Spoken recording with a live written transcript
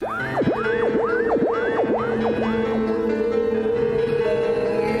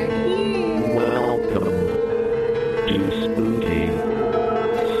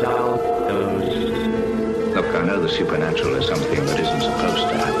supernatural is something that isn't supposed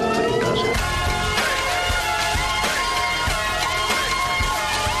to happen, but it does happen.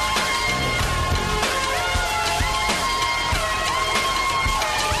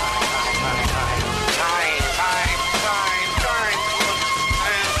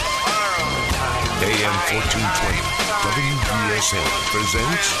 AM 1420, WBSM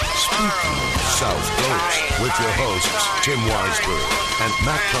presents Spooky South Coast with your hosts, Tim Weisberg and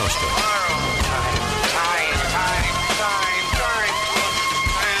Matt Costa.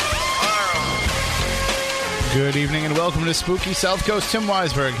 Good evening and welcome to Spooky South Coast. Tim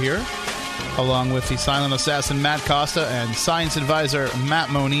Weisberg here, along with the silent assassin Matt Costa and science advisor Matt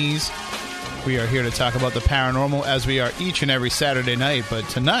Moniz. We are here to talk about the paranormal as we are each and every Saturday night, but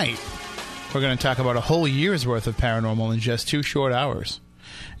tonight we're going to talk about a whole year's worth of paranormal in just 2 short hours.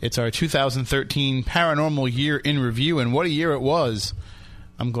 It's our 2013 Paranormal Year in Review, and what a year it was.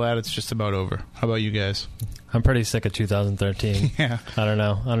 I'm glad it's just about over. How about you guys? I'm pretty sick of 2013. Yeah. I don't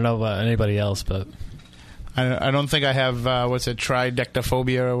know about anybody else, but I don't think I have,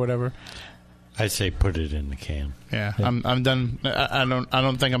 tridectophobia or whatever. I'd say put it in the can. Yeah. I'm done. I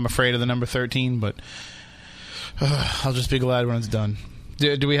don't think I'm afraid of the number 13, but I'll just be glad when it's done.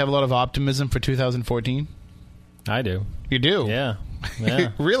 Do we have a lot of optimism for 2014? I do. You do? Yeah.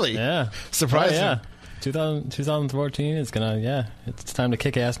 Really? Yeah. Surprising. Oh, yeah. 2014 is gonna, it's time to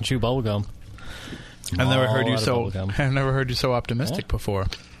kick ass and chew bubblegum. I've never heard you so optimistic before.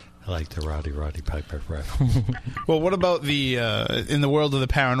 I like the Roddy Piper rap. Well, what about the in the world of the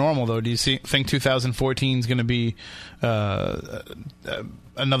paranormal, though? Do you think 2014 is going to be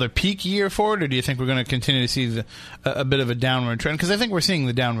another peak year for it, or do you think we're going to continue to see a bit of a downward trend? Because I think we're seeing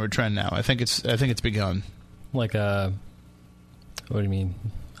the downward trend now. I think it's begun. Like what do you mean?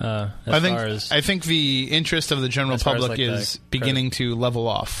 I think the interest of the general public is beginning to level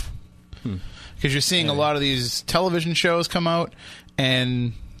off. Because you're seeing a lot of these television shows come out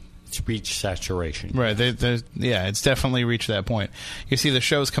and it's reached saturation. Right. It's definitely reached that point. You see the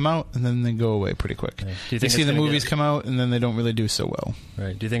shows come out, and then they go away pretty quick. Right. You see the movies come out, and then they don't really do so well.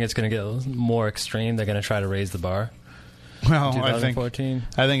 Right. Do you think it's going to get more extreme? They're going to try to raise the bar? Well, 2014?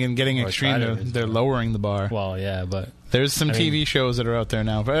 I think in getting extreme, they're lowering the bar. Well, yeah, but there's some TV shows that are out there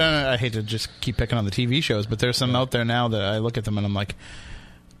now. But I hate to just keep picking on the TV shows, but there's some out there now that I look at them, and I'm like,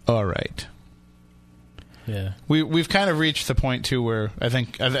 all right. Yeah, we've kind of reached the point too where I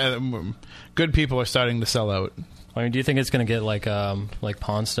think good people are starting to sell out. I mean, do you think it's going to get like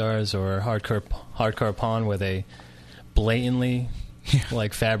Pawn Stars or Hardcore Pawn, where they blatantly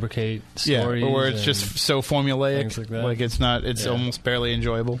fabricate stories? Yeah, or where it's just so formulaic, like it's not. It's almost barely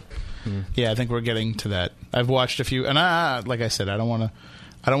enjoyable. Yeah, I think we're getting to that. I've watched a few, and like I said, I don't want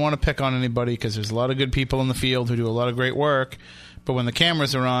to pick on anybody because there's a lot of good people in the field who do a lot of great work. But when the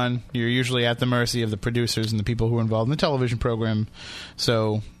cameras are on, you're usually at the mercy of the producers and the people who are involved in the television program.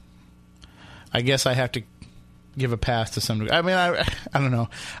 So I guess I have to give a pass to some degree. I mean, I don't know.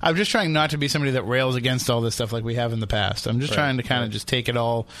 I'm just trying not to be somebody that rails against all this stuff like we have in the past. I'm just trying to kind of just take it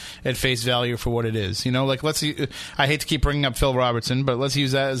all at face value for what it is. You know, like let's see. I hate to keep bringing up Phil Robertson, but let's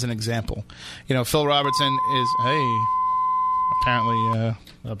use that as an example. You know, Phil Robertson is,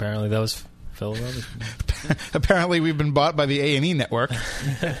 apparently that was Phil Robertson. Apparently, we've been bought by the A&E network.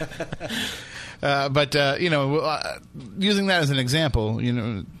 But using that as an example, you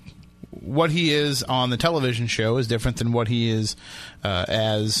know, what he is on the television show is different than what he is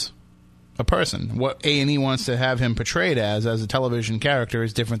as a person. What A&E wants to have him portrayed as a television character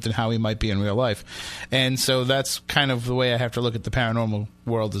is different than how he might be in real life. And so that's kind of the way I have to look at the paranormal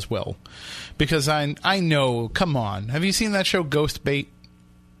world as well. Because I know, come on, have you seen that show Ghost Bait?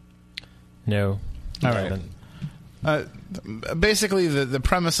 No. All right. Basically, the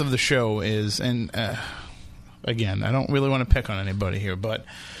premise of the show is, and again, I don't really want to pick on anybody here, but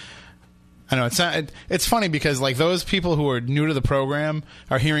I know it's funny because like those people who are new to the program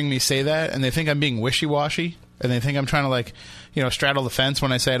are hearing me say that, and they think I'm being wishy-washy, and they think I'm trying to straddle the fence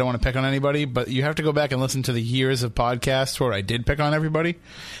when I say I don't want to pick on anybody. But you have to go back and listen to the years of podcasts where I did pick on everybody,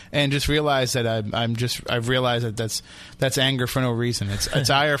 and just realize that I've realized that that's anger for no reason.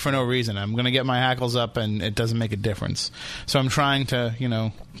 It's ire for no reason. I'm going to get my hackles up, and it doesn't make a difference. So I'm trying to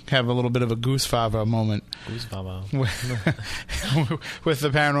have a little bit of a goosefava moment with the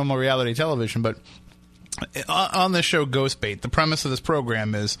paranormal reality television, but. On the show Ghost Bait, the premise of this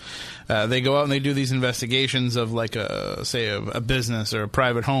program is they go out and they do these investigations of like a business or a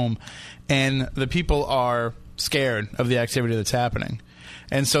private home, and the people are scared of the activity that's happening,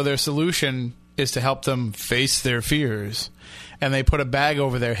 and so their solution is to help them face their fears, and they put a bag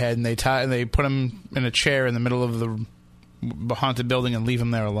over their head and they put them in a chair in the middle of the haunted building and leave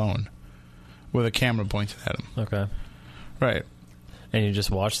them there alone. with a camera pointed at him. Okay. Right. And you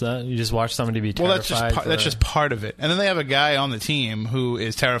just watch that? You just watch somebody be terrified? Well, that's just part of it. And then they have a guy on the team who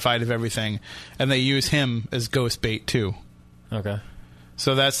is terrified of everything, and they use him as ghost bait, too. Okay.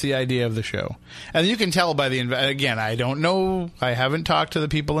 So that's the idea of the show. And you can tell by again, I don't know. I haven't talked to the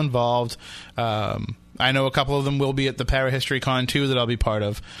people involved. I know a couple of them will be at the Parahistory Con, too, that I'll be part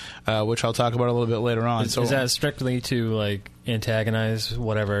of, which I'll talk about a little bit later on. Is that strictly to, like, antagonize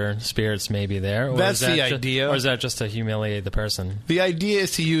whatever spirits may be there? Or that's the idea. Or is that just to humiliate the person? The idea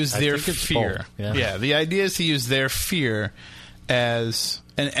is to use their fear. Yeah, the idea is to use their fear as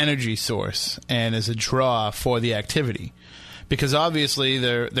an energy source and as a draw for the activity. Because obviously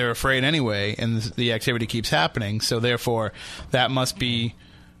they're afraid anyway, and the activity keeps happening, so therefore that must be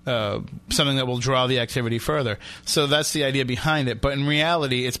something that will draw the activity further. So that's the idea behind it. But in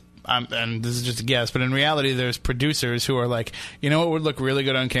reality, it's and this is just a guess, but in reality, there's producers who are like, you know what would look really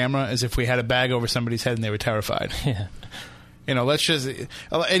good on camera is if we had a bag over somebody's head and they were terrified. Yeah. You know, let's just...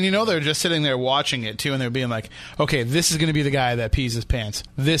 And you know they're just sitting there watching it, too, and they're being like, okay, this is going to be the guy that pees his pants.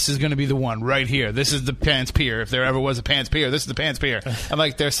 This is going to be the one right here. This is the pants peer. If there ever was a pants peer, this is the pants peer. And,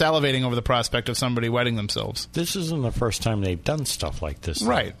 like, they're salivating over the prospect of somebody wetting themselves. This isn't the first time they've done stuff like this.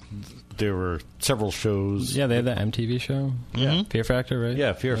 Right. There were several shows. Yeah, they had that MTV show. Yeah. Fear Factor, right?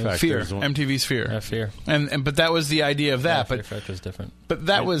 Yeah, Fear Factor. Fear. MTV's Fear. Fear. But that was the idea of that. Yeah, Fear Factor is different. But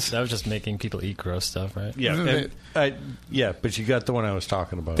that was just making people eat gross stuff, right? Yeah. But you got the one I was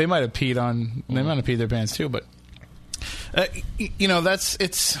talking about. They might have peed on. They might have peed their pants too. But you know,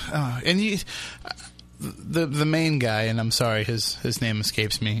 the main guy, and I'm sorry, his name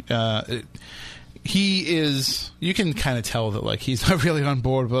escapes me. He is. You can kind of tell that, like, he's not really on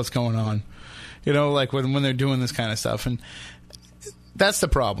board with what's going on. You know, like when they're doing this kind of stuff, and that's the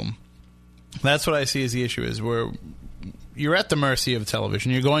problem. That's what I see as the issue is where you're at the mercy of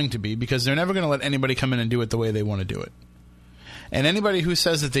television. You're going to be, because they're never going to let anybody come in and do it the way they want to do it. And anybody who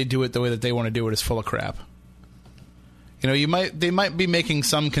says that they do it the way that they want to do it is full of crap. You know, they might be making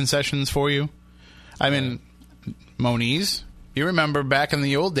some concessions for you. I mean, Moniz. You remember back in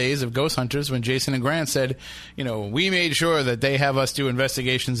the old days of Ghost Hunters when Jason and Grant said, you know, we made sure that they have us do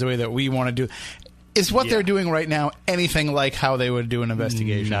investigations the way that we want to do. Is what they're doing right now anything like how they would do an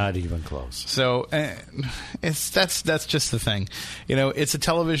investigation? Not even close. So that's just the thing. You know, it's a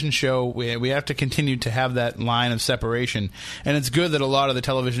television show. We have to continue to have that line of separation. And it's good that a lot of the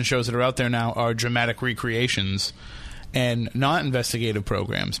television shows that are out there now are dramatic recreations and not investigative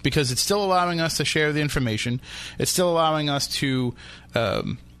programs, because it's still allowing us to share the information. It's still allowing us to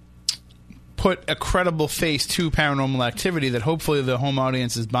put a credible face to paranormal activity that hopefully the home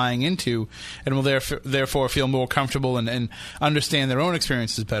audience is buying into and will therefore feel more comfortable and understand their own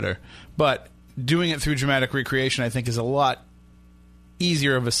experiences better. But doing it through dramatic recreation, I think, is a lot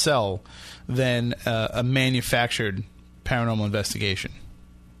easier of a sell than a manufactured paranormal investigation.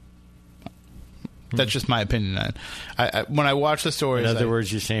 That's just my opinion. When I watch the stories... In other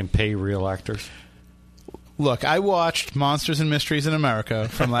words, you're saying pay real actors? Look, I watched Monsters and Mysteries in America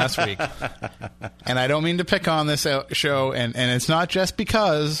from last week. And I don't mean to pick on this show, and it's not just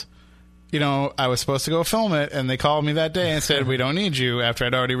because, you know, I was supposed to go film it, and they called me that day and said, we don't need you, after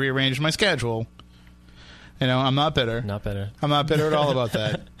I'd already rearranged my schedule. You know, I'm not bitter. Not bitter. I'm not bitter at all about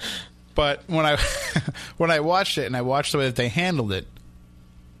that. But when I watched it, and I watched the way that they handled it...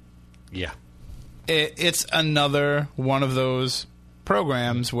 Yeah. It's another one of those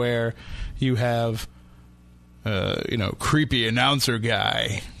programs where you have, creepy announcer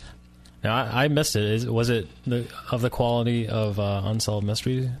guy. Now, I missed it. Was it of the quality of Unsolved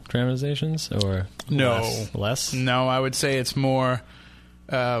Mystery dramatizations, or no less? No, I would say it's more.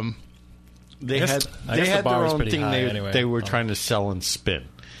 They had their own thing they were trying to sell and spin,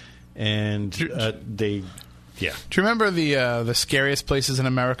 and they. Yeah. Do you remember the Scariest Places in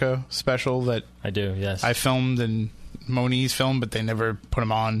America special that I do? Yes. I filmed and Moniz filmed, but they never put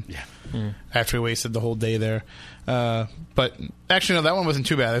them on. Yeah. After we wasted the whole day there. But actually, no, that one wasn't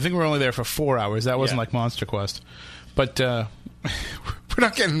too bad. I think we were only there for 4 hours. That wasn't like Monster Quest. But we're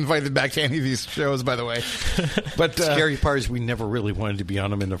not getting invited back to any of these shows, by the way. But the scary part is we never really wanted to be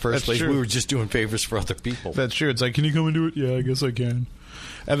on them in the first place. True. We were just doing favors for other people. That's true. It's like, can you come and do it? Yeah, I guess I can.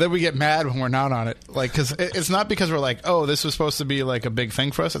 And then we get mad when we're not on it. Like, because it's not because we're like, oh, this was supposed to be like a big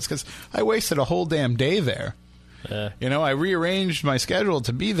thing for us. It's because I wasted a whole damn day there. Yeah. You know, I rearranged my schedule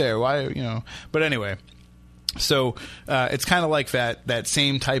to be there. Why, you know? But anyway, so it's kind of like that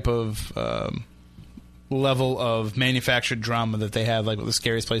same type of level of manufactured drama that they have, like with the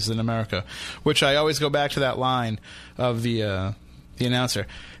Scariest Places in America, which I always go back to that line of the announcer.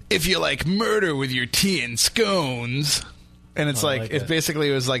 If you like murder with your tea and scones... And it's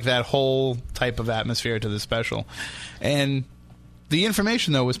it was like that whole type of atmosphere to the special. And the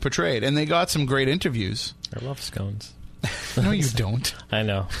information, though, was portrayed. And they got some great interviews. I love scones. No, you don't. I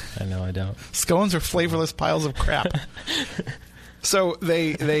know, I don't. Scones are flavorless piles of crap. So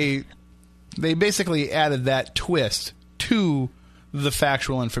they basically added that twist to the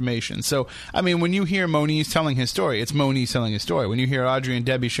factual information. So, I mean, when you hear Moniz telling his story, it's Moniz telling his story. When you hear Audrey and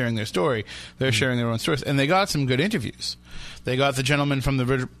Debbie sharing their story, they're sharing their own stories. And they got some good interviews. They got the gentleman from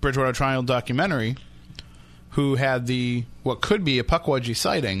the Bridgewater Triangle documentary who had what could be a Pukwudgie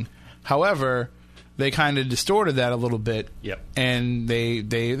sighting. However, they kind of distorted that a little bit. Yep. And they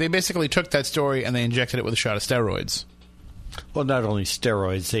basically took that story and they injected it with a shot of steroids. Well, not only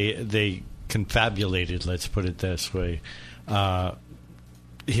steroids, they confabulated, let's put it this way, part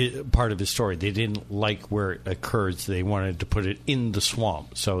of his story. They didn't like where it occurred, so they wanted to put it in the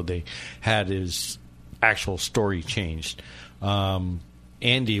swamp. So they had his actual story changed.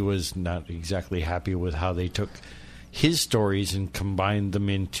 Andy was not exactly happy with how they took his stories and combined them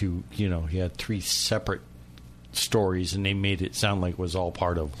into, he had 3 separate stories, and they made it sound like it was all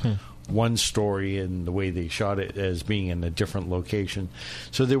part of one story, and the way they shot it as being in a different location.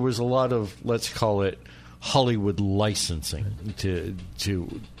 So there was a lot of, let's call it, Hollywood licensing to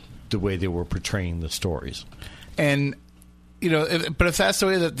the way they were portraying the stories. And, but if that's the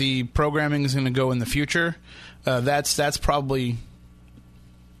way that the programming is going to go in the future, that's probably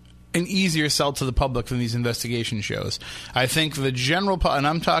an easier sell to the public than these investigation shows. I think the general, and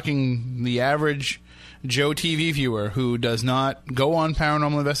I'm talking the average Joe TV viewer who does not go on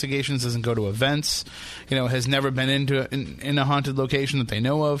paranormal investigations, doesn't go to events, has never been in a haunted location that they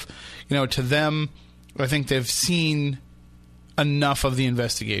know of, to them, I think they've seen enough of the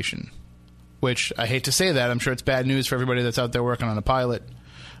investigation, which I hate to say that. I'm sure it's bad news for everybody that's out there working on a pilot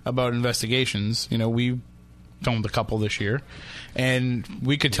about investigations. We filmed a couple this year, and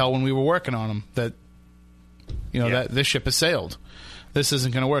we could tell when we were working on them that, that this ship has sailed. This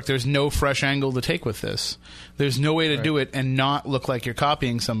isn't going to work. There's no fresh angle to take with this. There's no way to do it and not look like you're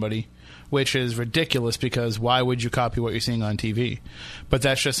copying somebody, which is ridiculous because why would you copy what you're seeing on TV? But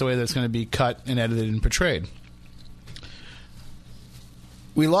that's just the way that's going to be cut and edited and portrayed.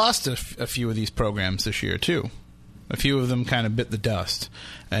 We lost a few of these programs this year, too. A few of them kind of bit the dust.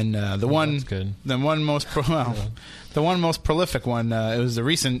 And the one most prolific one, it was the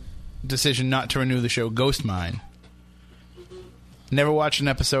recent decision not to renew the show Ghost Mine. Never watched an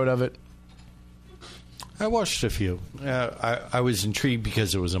episode of it. I watched a few. I was intrigued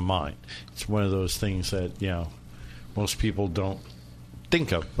because it was a mine. It's one of those things that most people don't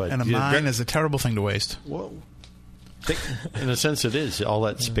think of. But and a mine is a terrible thing to waste. Well, in a sense, it is all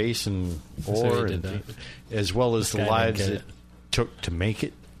that space and ore, as well as the lives it took to make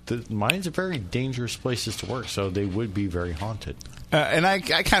it. The mines are very dangerous places to work, so they would be very haunted. And I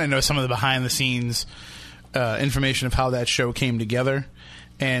kind of know some of the behind the scenes information of how that show came together.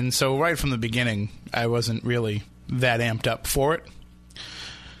 And so right from the beginning, I wasn't really that amped up for it.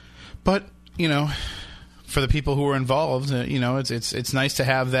 But, for the people who were involved, it's nice to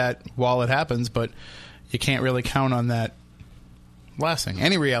have that while it happens, but you can't really count on that lasting.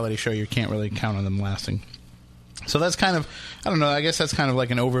 Any reality show, you can't really count on them lasting. So that's kind of, I don't know, I guess that's kind of like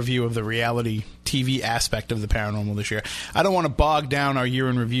an overview of the reality TV aspect of the paranormal this year. I don't want to bog down our year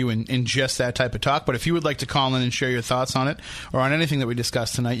in review in just that type of talk, but if you would like to call in and share your thoughts on it or on anything that we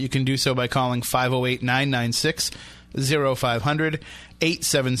discussed tonight, you can do so by calling 508-996-0500,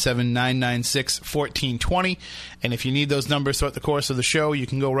 877-996-1420. And if you need those numbers throughout the course of the show, you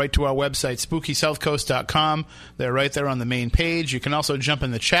can go right to our website, SpookySouthCoast.com. They're right there on the main page. You can also jump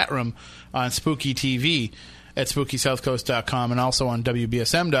in the chat room on Spooky TV at SpookySouthCoast.com and also on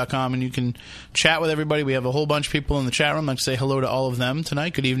WBSM.com, and you can chat with everybody. We have a whole bunch of people in the chat room. I'd like to say hello to all of them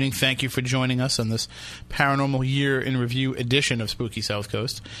tonight. Good evening. Thank you for joining us on this Paranormal Year in Review edition of Spooky South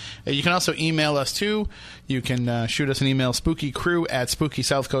Coast. You can also email us, too. You can shoot us an email, spookycrew at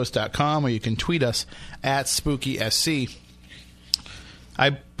SpookySouthCoast.com, or you can tweet us at SpookySC. I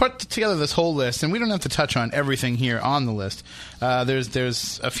put together this whole list, and we don't have to touch on everything here on the list.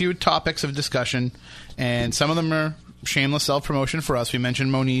 There's a few topics of discussion, and some of them are shameless self-promotion for us. We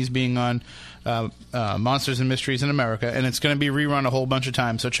mentioned Moniz being on Monsters and Mysteries in America, and it's going to be rerun a whole bunch of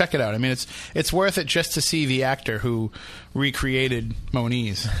times, so check it out. I mean, it's worth it just to see the actor who recreated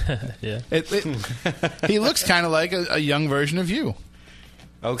Moniz. Yeah. He looks kind of like a young version of you.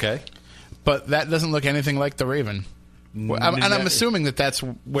 Okay. But that doesn't look anything like the Raven. And I'm assuming that's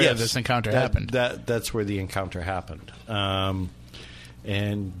where this encounter happened. That's where the encounter happened. And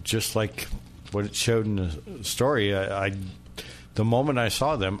just like what it showed in the story, the moment I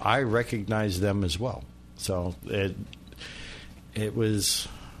saw them, I recognized them as well. So it was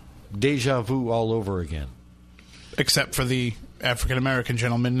deja vu all over again. Except for the African-American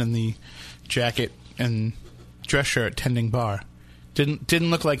gentleman in the jacket and dress shirt tending bar.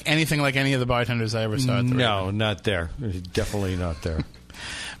 Didn't look like anything like any of the bartenders I ever saw at the Raven. Not there. Definitely not there.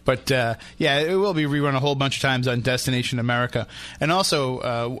 But, yeah, it will be rerun a whole bunch of times on Destination America. And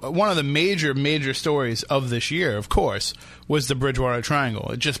also, one of the major stories of this year, of course, was the Bridgewater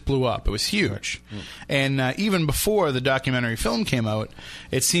Triangle. It just blew up. It was huge. Right. And even before the documentary film came out,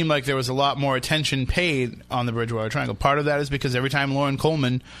 it seemed like there was a lot more attention paid on the Bridgewater Triangle. Part of that is because every time Lauren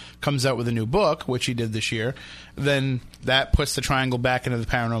Coleman comes out with a new book, which he did this year, then that puts the triangle back into the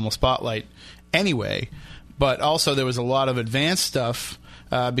paranormal spotlight anyway. But also there was a lot of advanced stuff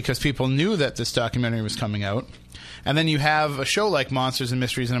because people knew that this documentary was coming out. And then you have a show like Monsters and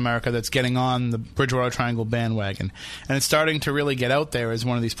Mysteries in America that's getting on the Bridgewater Triangle bandwagon. And it's starting to really get out there as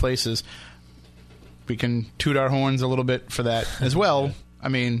one of these places. We can toot our horns a little bit for that as well. I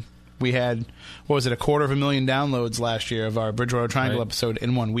mean, we had, 250,000 downloads last year of our Bridgewater Triangle episode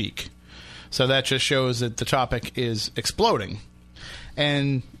in 1 week. So that just shows that the topic is exploding.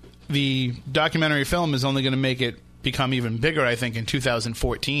 And the documentary film is only going to make it become even bigger, I think, in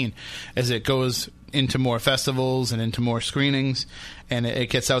 2014 as it goes into more festivals and into more screenings, and it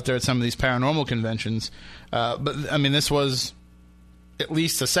gets out there at some of these paranormal conventions. But, I mean, this was, at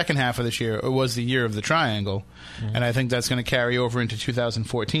least the second half of this year, it was the year of the Triangle, and I think that's going to carry over into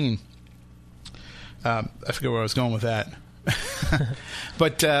 2014. I forget where I was going with that.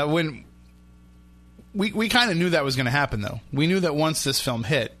 But when we kind of knew that was going to happen, though. We knew that once this film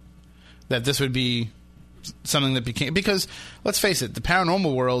hit, that this would be something that became, because let's face it, the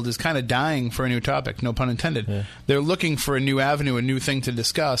paranormal world is kind of dying for a new topic, no pun intended. Yeah. They're looking for a new avenue, a new thing to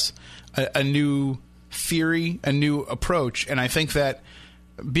discuss, a new theory, a new approach, and I think that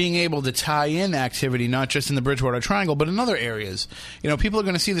being able to tie in activity, not just in the Bridgewater Triangle, but in other areas, people are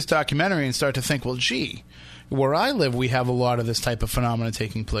going to see this documentary and start to think, well, gee, where I live, we have a lot of this type of phenomena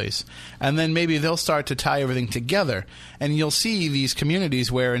taking place. And then maybe they'll start to tie everything together. And you'll see these communities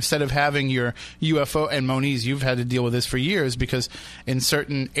where instead of having your UFO, and Moniz, you've had to deal with this for years, because in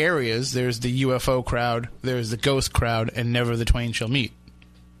certain areas, there's the UFO crowd, there's the ghost crowd, and never the twain shall meet.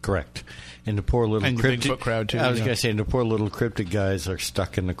 Correct. And the poor little cryptid crowd too. I was going to say, and the poor little cryptid guys are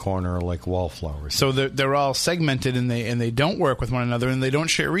stuck in the corner like wallflowers. So they're all segmented, and they don't work with one another, and they don't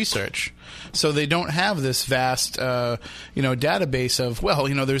share research. So they don't have this vast, database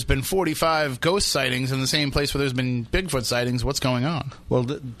of, there's been 45 ghost sightings in the same place where there's been Bigfoot sightings. What's going on? Well,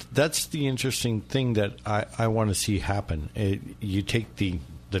 that's the interesting thing that I want to see happen. You take the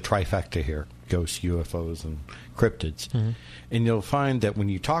trifecta here: ghosts, UFOs, and cryptids, and you'll find that when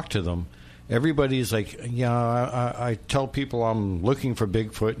you talk to them, everybody's like, I tell people I'm looking for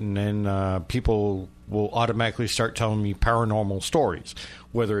Bigfoot, and then people will automatically start telling me paranormal stories,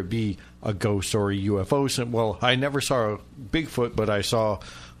 whether it be a ghost or a UFO. So, well, I never saw a Bigfoot, but I saw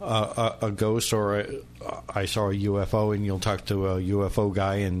a ghost, or I saw a UFO, and you'll talk to a UFO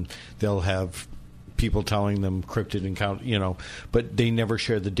guy, and they'll have people telling them cryptid encounter, but they never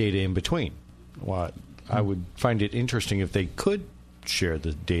share the data in between. Well, I would find it interesting if they could share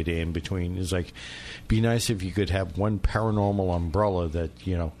the data in between. Is like, be nice if you could have one paranormal umbrella that,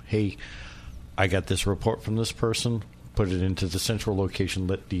 hey, I got this report from this person, put it into the central location,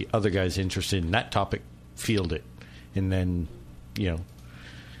 let the other guys interested in that topic field it, and then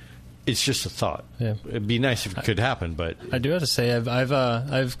it's just a thought. Yeah. It'd be nice if it could happen, but I do have to say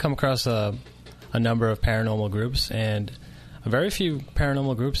I've come across a number of paranormal groups, and very few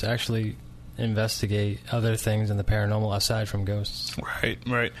paranormal groups actually investigate other things in the paranormal aside from ghosts. Right.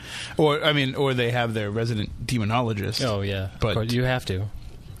 Or they have their resident demonologist. Oh yeah, but of course, you have to.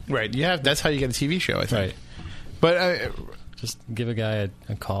 Right, that's how you get a TV show, I think. Right. But just give a guy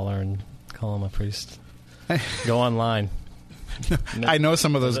a caller and call him a priest. Go online. I know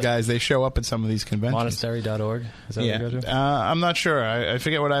some of those guys. They show up at some of these conventions. Monastery.org. Is that what you go to? I'm not sure. I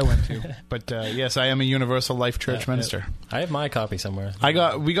forget what I went to. But yes, I am a Universal Life Church minister. I have my copy somewhere.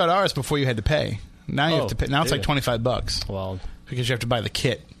 We got ours before you had to pay. Now you have to pay. Now it's like $25. Well, because you have to buy the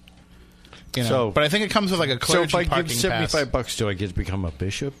kit. But I think it comes with like a clergy parking pass. So if I give $75, do I get to become a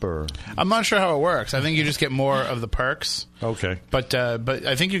bishop, or? I'm not sure how it works. I think you just get more of the perks. Okay. But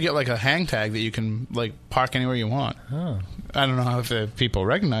I think you get like a hang tag that you can like park anywhere you want. Oh. I don't know if people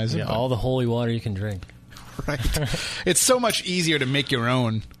recognize it. Yeah, all the holy water you can drink. Right. It's so much easier to make your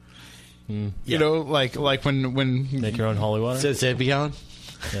own. You know, like when make your own holy water. Says Evian.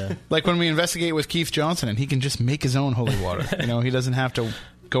 Yeah. Like when we investigate with Keith Johnson, and he can just make his own holy water. He doesn't have to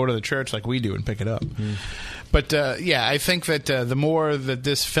go to the church like we do and pick it up. But I think that the more that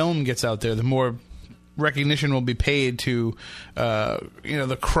this film gets out there, the more recognition will be paid to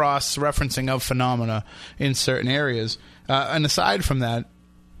the cross-referencing of phenomena in certain areas. And aside from having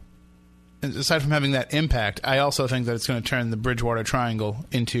that impact, I also think that it's going to turn the Bridgewater Triangle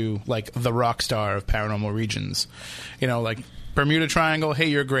into like the rock star of paranormal regions. Like Bermuda Triangle, hey,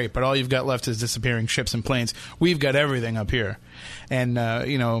 you're great, but all you've got left is disappearing ships and planes. We've got everything up here. And,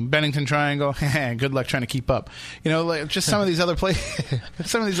 Bennington Triangle, good luck trying to keep up. Like just some of these other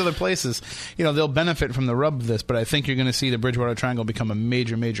places, they'll benefit from the rub of this, but I think you're going to see the Bridgewater Triangle become a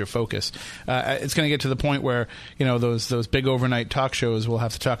major, major focus. It's going to get to the point where, those big overnight talk shows, we'll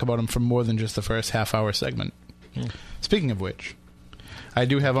have to talk about them for more than just the first half-hour segment. Speaking of which, I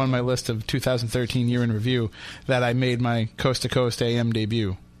do have on my list of 2013 year in review that I made my Coast to Coast AM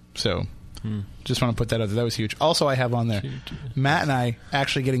debut. So, just want to put that out there. That was huge. Also, I have on there Matt and I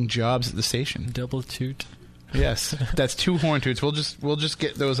actually getting jobs at the station. Double toot. Yes, that's 2 horn toots. We'll just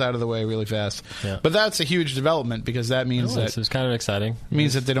get those out of the way really fast. Yeah. But that's a huge development because that means that it's kind of exciting.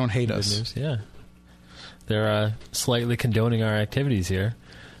 Means that they don't hate us. News. Yeah, they're slightly condoning our activities here,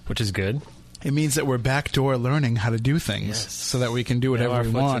 which is good. It means that we're backdoor learning how to do things so that we can do whatever we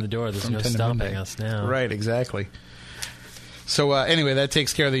want. In the door. There's no stopping us now. Right, exactly. So anyway, that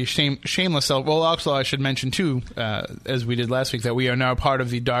takes care of the shameless self. Well, also I should mention too, as we did last week, that we are now part of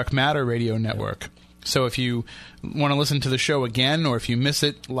the Dark Matter Radio Network. So if you want to listen to the show again, or if you miss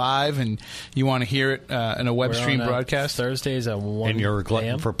it live and you want to hear it in a web stream broadcast, Thursdays at 1 and you're a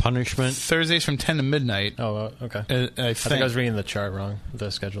glutton for punishment. Thursdays from 10 to midnight. Oh, okay. I think I was reading the chart wrong,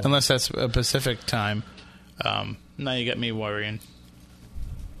 the schedule. Unless that's a Pacific time. Now you got me worrying.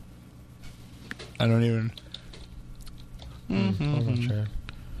 I don't even. I'm not sure.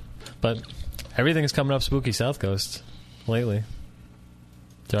 But everything's coming up Spooky South Coast lately.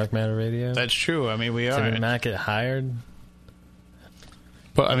 Dark Matter Radio. That's true. I mean, we are. Did Matt get hired?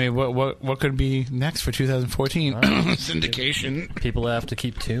 But I mean, what could be next for 2014? Syndication. People have to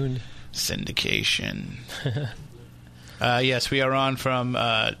keep tuned. Syndication. Yes, we are on from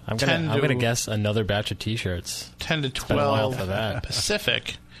I'm going to guess another batch of T-shirts. 10 to 12 it's been a while for that.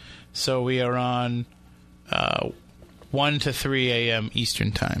 Pacific. So we are on 1 to 3 a.m.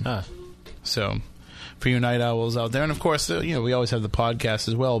 Eastern Time. So for you night owls out there. And, of course, we always have the podcast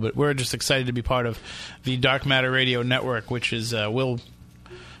as well, but we're just excited to be part of the Dark Matter Radio Network, which is will,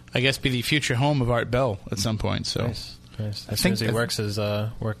 I guess, be the future home of Art Bell at some point. So nice. As soon as he works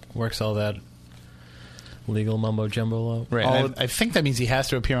all that legal mumbo jumbo out. Right. I think that means he has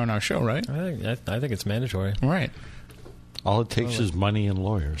to appear on our show, right? I think it's mandatory. Right. All it takes is money and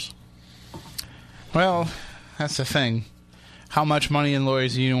lawyers. Well, that's the thing. How much money and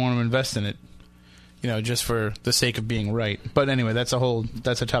lawyers do you want to invest in it? Just for the sake of being right. But anyway, that's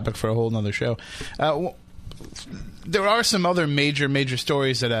a topic for a whole nother show. There are some other major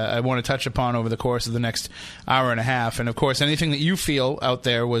stories that I want to touch upon over the course of the next hour and a half. And, of course, anything that you feel out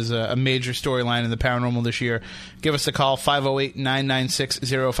there was a major storyline in the paranormal this year, give us a call,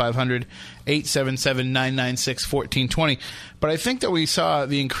 508-996-0500, 877-996-1420. But I think that we saw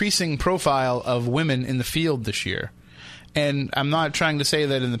the increasing profile of women in the field this year. And I'm not trying to say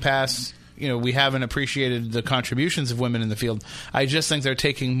that in the past we haven't appreciated the contributions of women in the field. I just think they're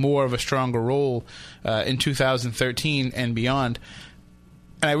taking more of a stronger role in 2013 and beyond.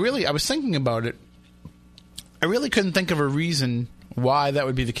 And I was thinking about it. I really couldn't think of a reason why that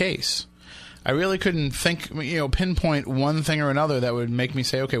would be the case. I really couldn't pinpoint one thing or another that would make me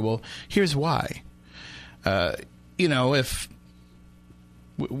say, okay, well, here's why. If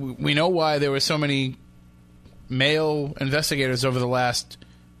we know why there were so many male investigators over the last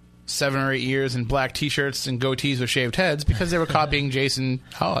 7 or 8 years in black T-shirts and goatees with shaved heads, because they were copying Jason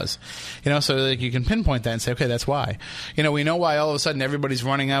Hawes. So you can pinpoint that and say, okay, that's why. We know why all of a sudden everybody's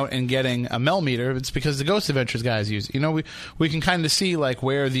running out and getting a Mel meter. It's because the Ghost Adventures guys use it. We can kind of see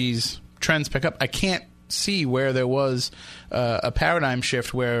where these trends pick up. I can't see where there was a paradigm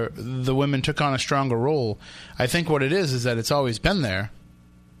shift where the women took on a stronger role. I think what it is that it's always been there,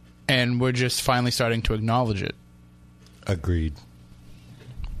 and we're just finally starting to acknowledge it. Agreed.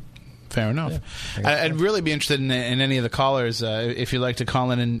 Fair enough. Yeah, I'd really be interested in any of the callers if you'd like to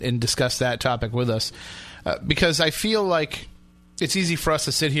call in and discuss that topic with us, because I feel like it's easy for us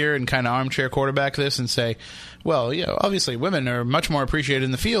to sit here and kind of armchair quarterback this and say, well, obviously women are much more appreciated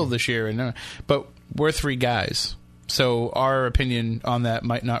in the field this year, but we're 3 guys, so our opinion on that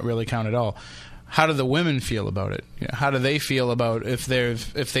might not really count at all. how do the women feel about it? You know, how do they feel about if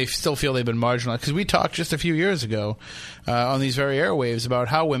they still feel they've been marginalized? Because we talked just a few years ago on these very airwaves about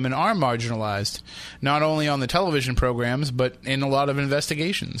how women are marginalized, not only on the television programs but in a lot of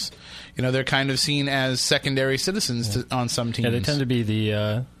investigations. You know, they're kind of seen as secondary citizens on some teams. Yeah, they tend to be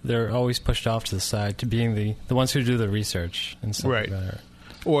they're always pushed off to the side to being the ones who do the research and stuff like that.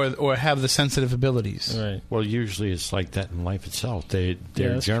 Or have the sensitive abilities. Right. Well, usually it's like that in life itself. They're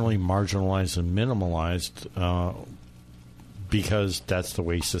generally marginalized and minimalized because that's the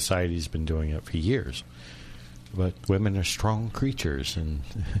way society's been doing it for years. But women are strong creatures, and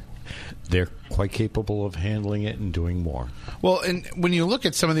they're quite capable of handling it and doing more. Well, and when you look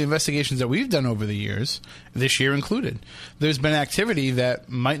at some of the investigations that we've done over the years, this year included, there's been activity that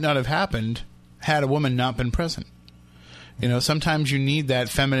might not have happened had a woman not been present. You know, sometimes you need that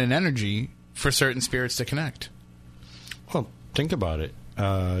feminine energy for certain spirits to connect. Well, think about it.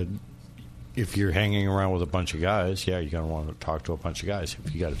 If you're hanging around with a bunch of guys, you're going to want to talk to a bunch of guys.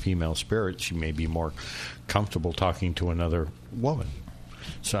 If you got a female spirit, she may be more comfortable talking to another woman.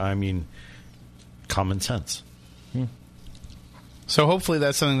 So, I mean, common sense. So hopefully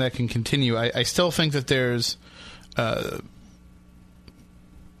that's something that can continue. I still think that there's a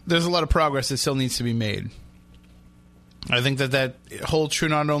lot of progress that still needs to be made. I think that holds true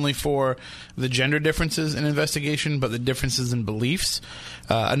not only for the gender differences in investigation, but the differences in beliefs.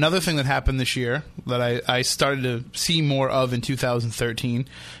 Another thing that happened this year that I started to see more of in 2013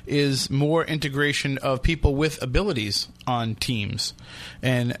 is more integration of people with abilities on teams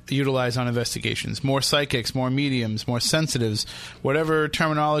and utilized on investigations. More psychics, more mediums, more sensitives, whatever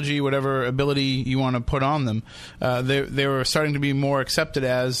terminology, whatever ability you want to put on them. They were starting to be more accepted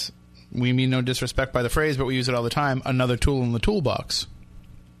as, we mean no disrespect by the phrase, but we use it all the time, another tool in the toolbox.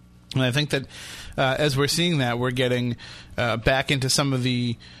 And I think that as we're seeing that, we're getting back into some of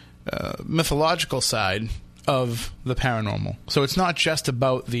the mythological side of the paranormal. So it's not just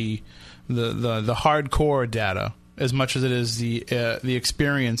about the hardcore data as much as it is the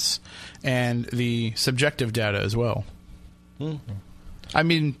experience and the subjective data as well. Mm-hmm. I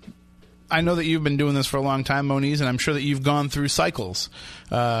mean, I know that you've been doing this for a long time, Moniz, and I'm sure that you've gone through cycles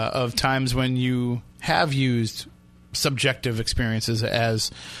of times when you have used subjective experiences as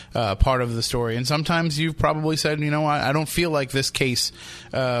part of the story. And sometimes you've probably said, you know, I don't feel like this case,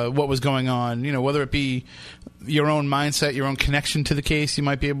 what was going on, you know, whether it be your own mindset, your own connection to the case, you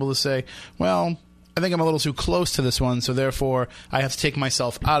might be able to say, well, I think I'm a little too close to this one, so therefore I have to take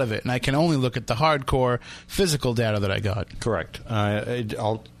myself out of it, and I can only look at the hardcore physical data that I got. Correct.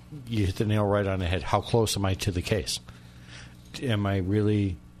 You hit the nail right on the head. How close am I to the case? Am I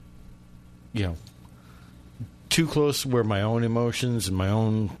really, too close where my own emotions and my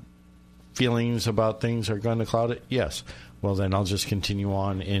own feelings about things are going to cloud it? Yes. Well, then I'll just continue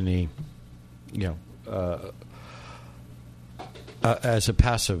on in as a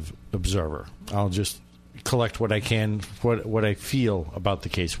passive observer. I'll just collect what I can, what I feel about the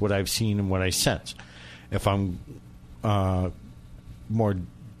case, what I've seen and what I sense. If I'm more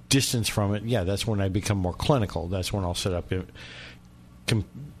distance from it, that's when I become more clinical. That's when I'll set up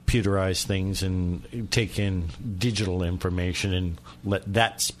computerized things and take in digital information and let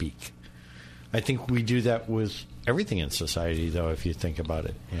that speak. I think we do that with everything in society, though, if you think about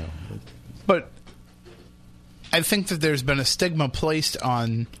it. But I think that there's been a stigma placed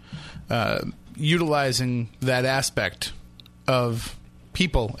on utilizing that aspect of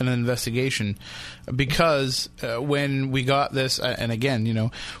people in an investigation because when we got this, and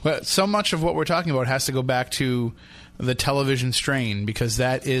again, so much of what we're talking about has to go back to the television strain because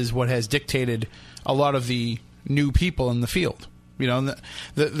that is what has dictated a lot of the new people in the field.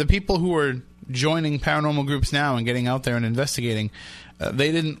 The people who are joining paranormal groups now and getting out there and investigating,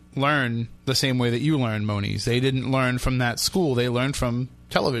 they didn't learn the same way that you learned, Moniz. They didn't learn from that school. They learned from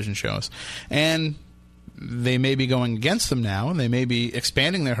television shows. And they may be going against them now, and they may be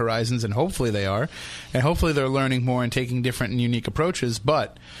expanding their horizons, and hopefully they are. And hopefully they're learning more and taking different and unique approaches.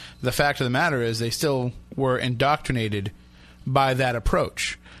 But the fact of the matter is they still were indoctrinated by that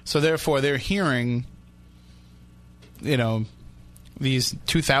approach. So therefore they're hearing, these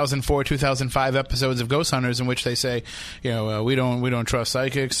 2004, 2005 episodes of Ghost Hunters in which they say, we don't trust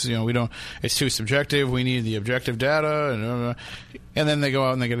psychics, it's too subjective, we need the objective data, and then they go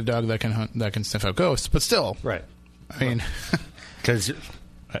out and they get a dog that can hunt, that can sniff out ghosts. But still, right? I mean, because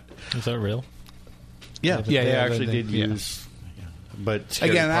is that real? Yeah, they actually did use. But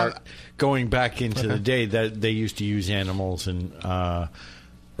again, going back into the day that they used to use animals in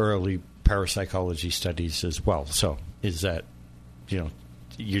early parapsychology studies as well. So is that?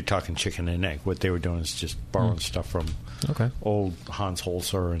 You're talking chicken and egg. What they were doing is just borrowing stuff from old Hans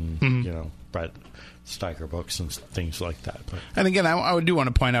Holzer and Brett Steiger books and things like that. But. And again, I do want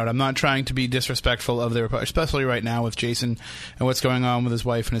to point out, I'm not trying to be disrespectful of their, especially right now with Jason and what's going on with his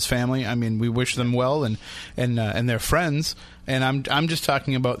wife and his family. I mean, we wish them well and their friends. And I'm just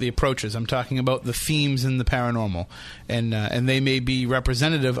talking about the approaches. I'm talking about the themes in the paranormal, and they may be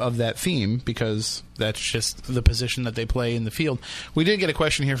representative of that theme because that's just the position that they play in the field. We did get a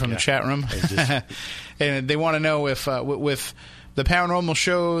question here from the chat room, and they want to know if with the paranormal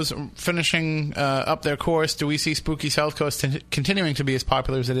shows finishing up their course, do we see Spooky South Coast continuing to be as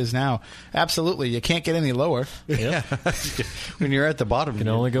popular as it is now? Absolutely. You can't get any lower. Yeah. When you're at the bottom, you can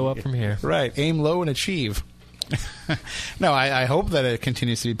only go up from here. Right. Aim low and achieve. No, I hope that it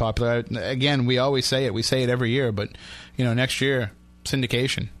continues to be popular. Again, we always say it. We say it every year, but next year,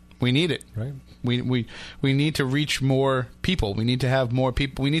 syndication. We need it. Right. We need to reach more people. We need to have more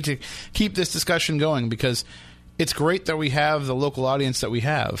people. We need to keep this discussion going because it's great that we have the local audience that we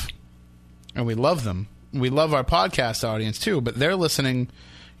have, and we love them. We love our podcast audience too, but they're listening,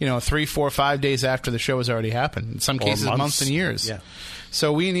 3, 4, 5 days after the show has already happened. In some cases, months and years. Yeah.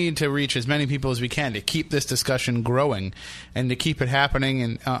 So we need to reach as many people as we can to keep this discussion growing and to keep it happening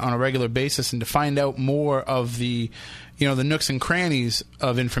and on a regular basis and to find out more of the nooks and crannies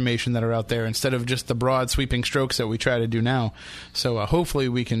of information that are out there instead of just the broad sweeping strokes that we try to do now. So hopefully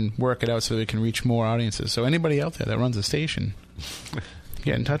we can work it out so we can reach more audiences. So anybody out there that runs a station,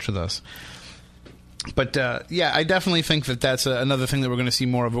 get in touch with us. But I definitely think that that's another thing that we're going to see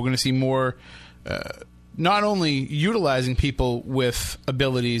more of. We're going to see more not only utilizing people with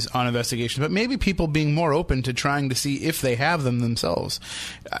abilities on investigations, but maybe people being more open to trying to see if they have them themselves.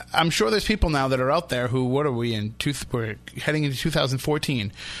 I'm sure there's people now that are out there who, what are we in? We're heading into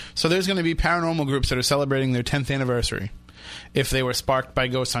 2014. So there's going to be paranormal groups that are celebrating their 10th anniversary if they were sparked by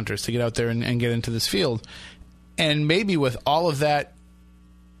ghost hunters to get out there and get into this field. And maybe with all of that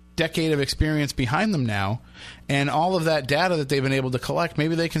decade of experience behind them now and all of that data that they've been able to collect,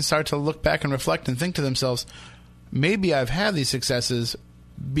 maybe they can start to look back and reflect and think to themselves, maybe I've had these successes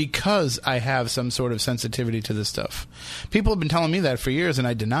because I have some sort of sensitivity to this stuff. People have been telling me that for years and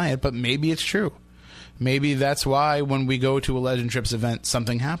I deny it, but maybe it's true. Maybe that's why when we go to a Legend Trips event,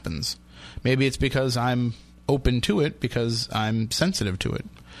 something happens. Maybe it's because I'm open to it because I'm sensitive to it.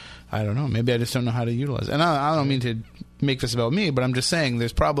 I don't know. Maybe I just don't know how to utilize it. And I don't mean to make this about me, but I'm just saying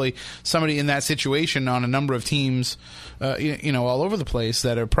there's probably somebody in that situation on a number of teams, all over the place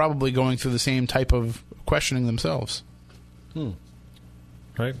that are probably going through the same type of questioning themselves.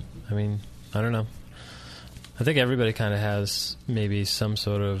 Right. I mean, I don't know. I think everybody kind of has maybe some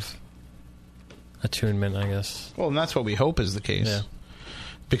sort of attunement, I guess. Well, and that's what we hope is the case. Yeah.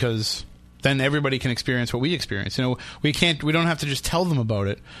 Because then everybody can experience what we experience. We don't have to just tell them about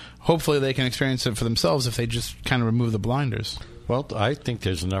it. Hopefully they can experience it for themselves if they just kind of remove the blinders. Well, I think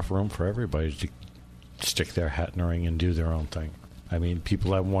there's enough room for everybody to stick their hat in the ring and do their own thing. I mean,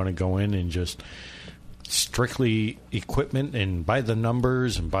 people that want to go in and just strictly equipment and by the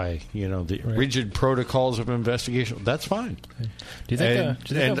numbers and by, the rigid protocols of investigation, that's fine. Okay. Do you think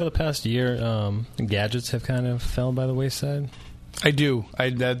over the past year, gadgets have kind of fell by the wayside? I do.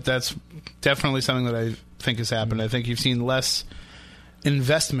 That's definitely something that I think has happened. I think you've seen less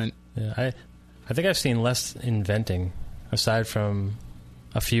investment. Yeah, I think I've seen less inventing, aside from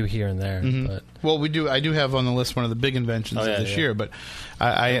a few here and there. Mm-hmm. But well, I do have on the list one of the big inventions of this year, but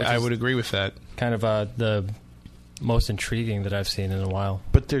I would agree with that. Kind of the most intriguing that I've seen in a while.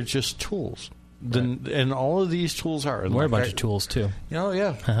 But they're just tools. Right. And all of these tools are. We're a bunch of tools, too. Oh,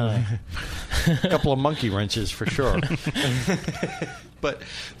 yeah. A couple of monkey wrenches, for sure. But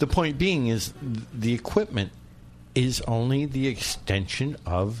the point being is the equipment is only the extension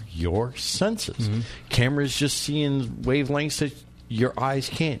of your senses. Mm-hmm. Cameras just seeing wavelengths that your eyes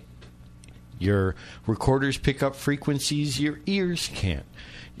can't. Your recorders pick up frequencies your ears can't.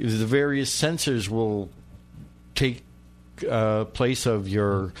 The various sensors will take place of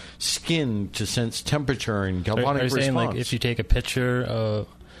your skin to sense temperature and galvanic response. Saying, like, if you take a picture,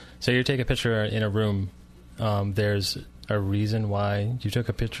 say you take a picture in a room, there's a reason why you took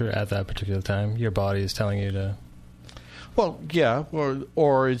a picture at that particular time. Your body is telling you to. Well, yeah,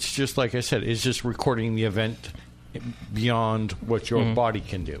 or it's just like I said, it's just recording the event beyond what your body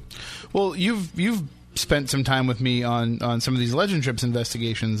can do. Well, you've spent some time with me on some of these Legend Trips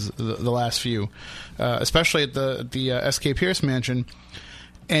investigations, the last few, especially at the S.K. Pierce Mansion,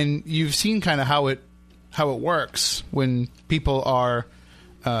 and you've seen kind of how it works when people are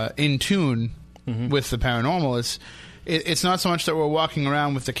in tune with the paranormal. It's not so much that we're walking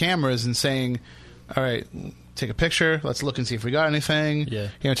around with the cameras and saying, all right, take a picture, let's look and see if we got anything. Yeah.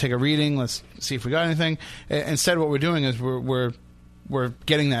 Take a reading, let's see if we got anything. Instead, what we're doing is we're we're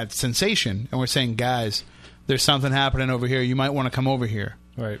getting that sensation, and we're saying, guys, there's something happening over here. You might want to come over here.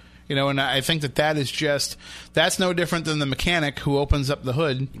 Right. You know, and I think that is just, that's no different than the mechanic who opens up the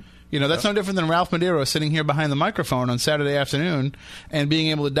hood. You know, that's no different than Ralph Madero sitting here behind the microphone on Saturday afternoon and being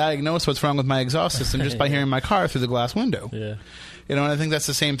able to diagnose what's wrong with my exhaust system just by hearing my car through the glass window. Yeah. You know, and I think that's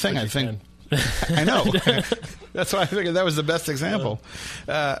the same thing. I think... I know. That's why I figured that was the best example.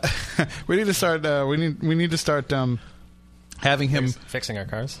 We need to start. We need to start having him fixing our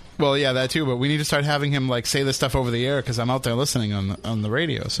cars. Well, yeah, that too. But we need to start having him like say this stuff over the air because I'm out there listening on the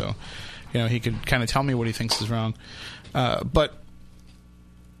radio. So, you know, he could kind of tell me what he thinks is wrong. But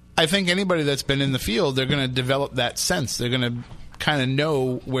I think anybody that's been in the field, they're going to develop that sense. They're going to kind of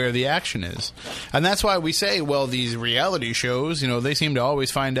know where the action is. And that's why we say, well, these reality shows, you know, they seem to always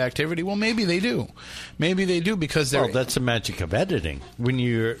find activity. Well, maybe they do. Maybe they do because they're... Well, that's the magic of editing. When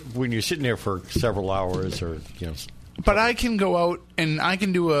you're sitting there for several hours or, you know... But I can go out and I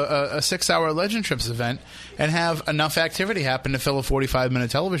can do a 6-hour Legend Trips event and have enough activity happen to fill a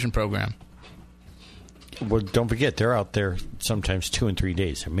 45-minute television program. Well, don't forget, they're out there sometimes 2 and 3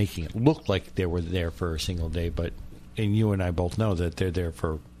 days. They're making it look like they were there for a single day, but... And you and I both know that they're there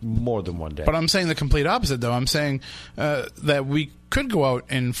for more than one day. But I'm saying the complete opposite, though. I'm saying that we could go out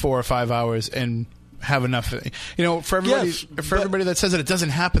in 4 or 5 hours and have enough. You know, for everybody that says that it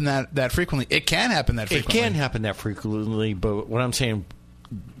doesn't happen that frequently, it can happen that frequently. It can happen that frequently, but what I'm saying,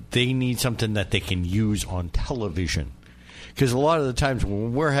 they need something that they can use on television. Because a lot of the times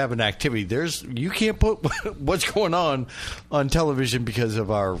when we're having activity, you can't put what's going on television because of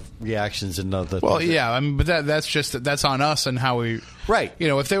our reactions and other things. Well, yeah, I mean, but that's on us and how we... Right. You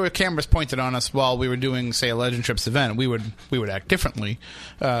know, if there were cameras pointed on us while we were doing, say, a Legend Trips event, we would act differently.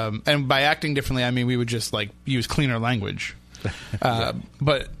 And by acting differently, I mean we would just, like, use cleaner language.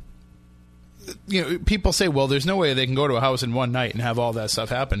 But... You know, people say, well, there's no way they can go to a house in one night and have all that stuff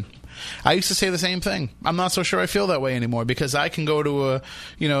happen. I used to say the same thing. I'm not so sure I feel that way anymore because I can go to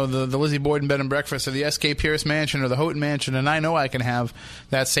the Lizzie Borden Bed and Breakfast or the S.K. Pierce Mansion or the Houghton Mansion, and I know I can have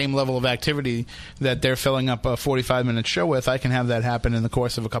that same level of activity that they're filling up a 45-minute show with. I can have that happen in the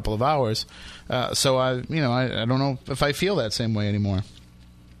course of a couple of hours. So I don't know if I feel that same way anymore.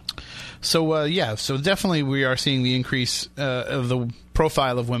 So, so definitely we are seeing the increase of the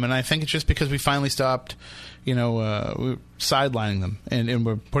profile of women. I think it's just because we finally stopped, sidelining them, and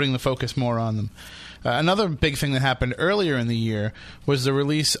we're putting the focus more on them. Another big thing that happened earlier in the year was the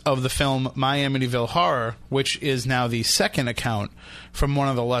release of the film My Amityville Horror, which is now the second account from one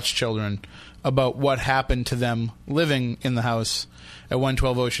of the Lutz children about what happened to them living in the house at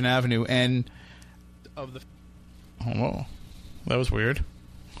 112 Ocean Avenue. And of the... Oh, whoa. That was weird.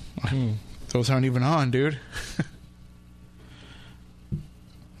 Those aren't even on, dude.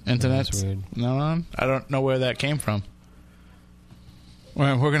 Internet's not on? I don't know where that came from.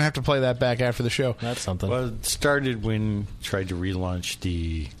 Well, we're going to have to play that back after the show. That's something. Well, it started when tried to relaunch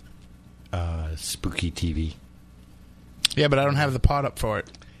the Spooky TV. Yeah, but I don't have the pot up for it.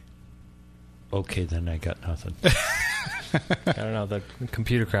 Okay, then I got nothing. I don't know. The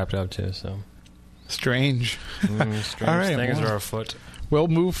computer crapped out too, so... Strange. Strange All right, things are afoot. We'll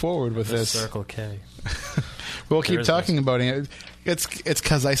move forward with this. Circle K. We'll keep talking about it. It's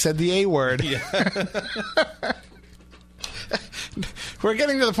because I said the A word. Yeah. We're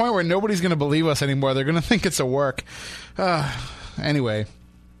getting to the point where nobody's going to believe us anymore. They're going to think it's a work. Anyway,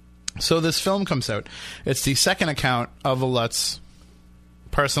 so this film comes out. It's the second account of a Lutz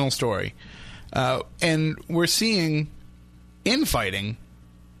personal story. And we're seeing infighting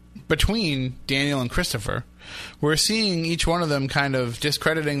between Daniel and Christopher. We're seeing each one of them kind of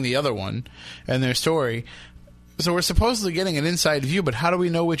discrediting the other one and their story. So we're supposedly getting an inside view, but how do we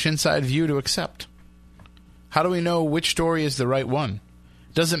know which inside view to accept? How do we know which story is the right one?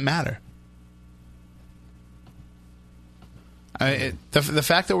 Doesn't matter. The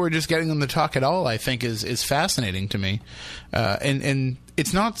fact that we're just getting them to talk at all, I think, is fascinating to me. And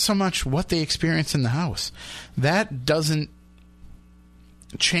it's not so much what they experience in the house. That doesn't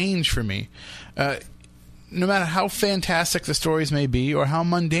change for me. No matter how fantastic the stories may be or how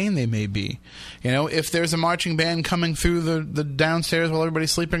mundane they may be. You know, if there's a marching band coming through the downstairs while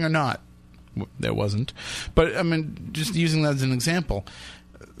everybody's sleeping or not. There wasn't. But, I mean, just using that as an example.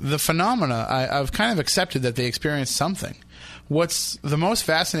 The phenomena, I've kind of accepted that they experienced something. What's the most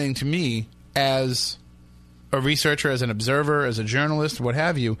fascinating to me as a researcher, as an observer, as a journalist, what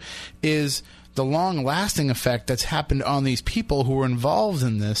have you, is the long-lasting effect that's happened on these people who were involved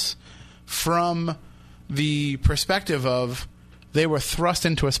in this from the perspective of they were thrust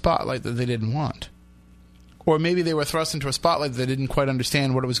into a spotlight that they didn't want. Or maybe they were thrust into a spotlight that they didn't quite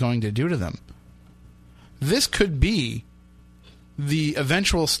understand what it was going to do to them. This could be the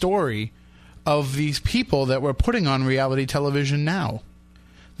eventual story of these people that we're putting on reality television now.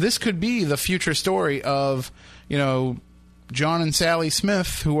 This could be the future story of, John and Sally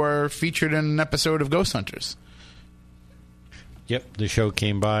Smith, who are featured in an episode of Ghost Hunters. Yep, the show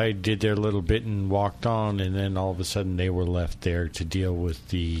came by, did their little bit, and walked on, and then all of a sudden they were left there to deal with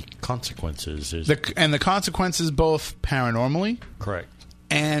the consequences. And the consequences both paranormally, correct,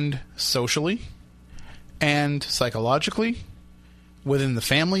 and socially, and psychologically, within the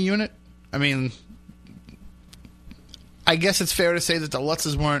family unit. I mean, I guess it's fair to say that the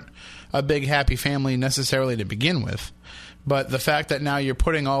Lutzes weren't a big, happy family necessarily to begin with. But the fact that now you're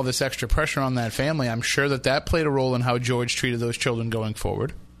putting all this extra pressure on that family, I'm sure that played a role in how George treated those children going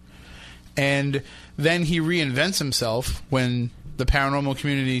forward. And then he reinvents himself when the paranormal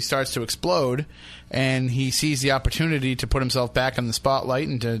community starts to explode, and he sees the opportunity to put himself back in the spotlight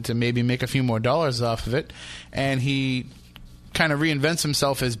and to maybe make a few more dollars off of it. And he kind of reinvents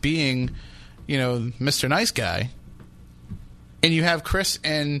himself as being, Mr. Nice Guy. And you have Chris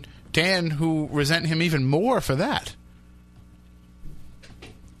and Dan who resent him even more for that.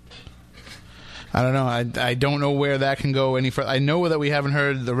 I don't know. I don't know where that can go any further. I know that we haven't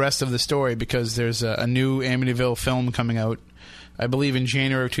heard the rest of the story because there's a new Amityville film coming out, I believe in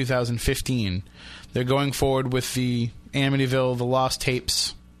January of 2015. They're going forward with the Amityville, The Lost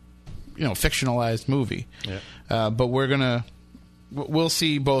Tapes, fictionalized movie. Yeah. But we'll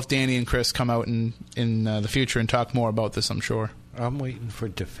see both Danny and Chris come out in the future and talk more about this, I'm sure. I'm waiting for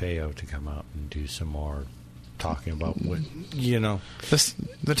DeFeo to come out and do some more talking about what,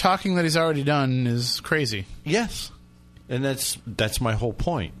 the talking that he's already done is crazy. Yes. And that's my whole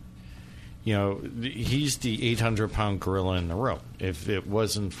point. He's the 800-pound gorilla in the room. If it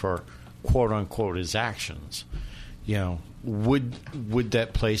wasn't for, quote-unquote, his actions, would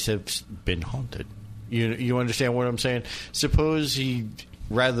that place have been haunted? You understand what I'm saying? Suppose he,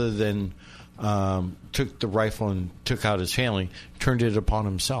 rather than took the rifle and took out his family, turned it upon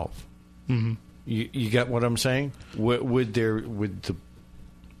himself. Mm-hmm. You get what I'm saying? Would the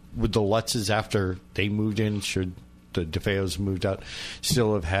Lutzes, after they moved in, should the DeFeos moved out,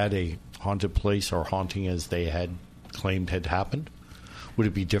 still have had a haunted place or haunting as they had claimed had happened? Would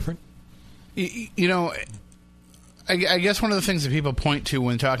it be different? I guess one of the things that people point to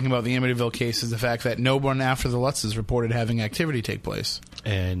when talking about the Amityville case is the fact that no one after the Lutzes reported having activity take place.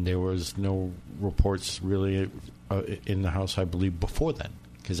 And there was no reports really in the house, I believe, before then.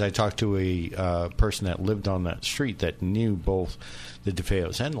 Because I talked to a person that lived on that street that knew both the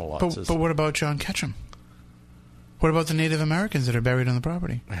DeFeos and the Lutzes. But what about John Ketchum? What about the Native Americans that are buried on the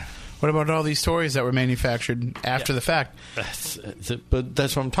property? What about all these stories that were manufactured after the fact? But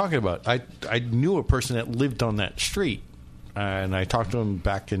that's what I'm talking about. I knew a person that lived on that street, and I talked to him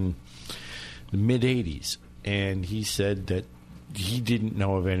back in the mid-'80s, and he said that he didn't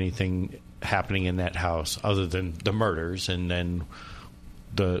know of anything happening in that house other than the murders, and then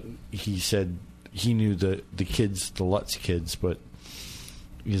he said he knew the kids, the Lutz kids, but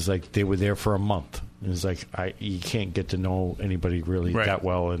he's like, they were there for a month. He's like, you can't get to know anybody really that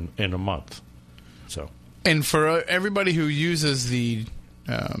well in a month. So, and for everybody who uses the,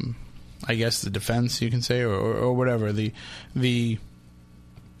 I guess the defense, you can say, or whatever, the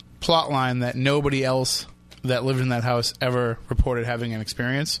plot line that nobody else that lived in that house ever reported having an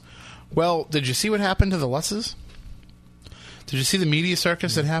experience. Well, did you see what happened to the Lutzes? Did you see the media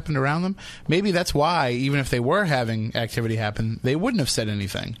circus that happened around them? Maybe that's why, even if they were having activity happen, they wouldn't have said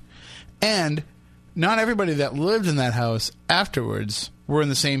anything. And not everybody that lived in that house afterwards were in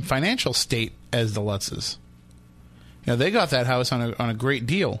the same financial state as the Lutzes. They got that house on a great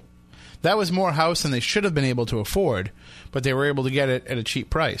deal. That was more house than they should have been able to afford, but they were able to get it at a cheap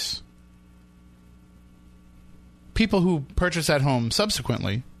price. People who purchased that home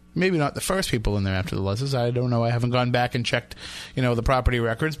subsequently, maybe not the first people in there after the Lutzes, I don't know, I haven't gone back and checked, the property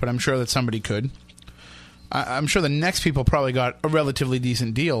records, but I'm sure that somebody could. I'm sure the next people probably got a relatively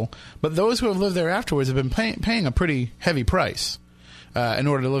decent deal, but those who have lived there afterwards have been paying a pretty heavy price in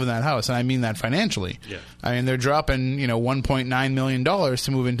order to live in that house, and I mean that financially. Yeah. I mean, they're dropping $1.9 million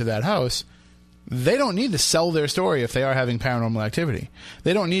to move into that house. They don't need to sell their story if they are having paranormal activity.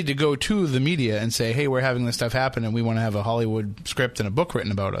 They don't need to go to the media and say, hey, we're having this stuff happen and we want to have a Hollywood script and a book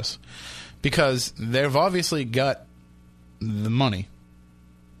written about us, because they've obviously got the money.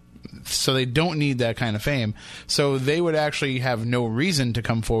 So they don't need that kind of fame. So they would actually have no reason to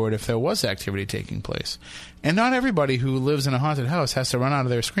come forward if there was activity taking place. And not everybody who lives in a haunted house has to run out of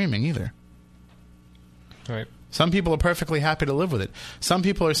there screaming either. Right. Some people are perfectly happy to live with it. Some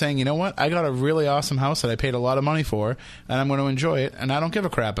people are saying, you know what, I got a really awesome house that I paid a lot of money for, and I'm going to enjoy it, and I don't give a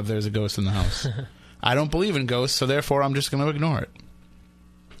crap if there's a ghost in the house. I don't believe in ghosts, so therefore I'm just going to ignore it.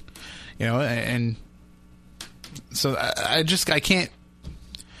 You know, and so I can't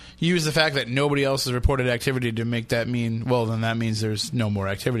use the fact that nobody else has reported activity to make that mean, well, then that means there's no more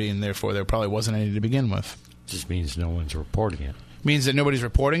activity, and therefore there probably wasn't any to begin with. Just means no one's reporting it. Means that nobody's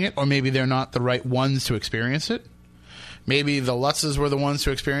reporting it, or maybe they're not the right ones to experience it. Maybe the Lutzes were the ones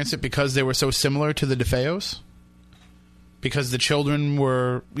to experience it because they were so similar to the DeFeos. Because the children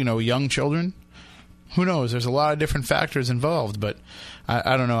were, you know, young children. Who knows? There's a lot of different factors involved, but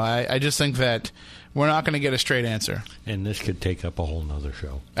I don't know. I just think that we're not going to get a straight answer. And this could take up a whole nother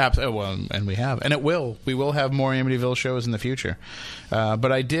show. Absolutely. Well, and we have. And it will. We will have more Amityville shows in the future.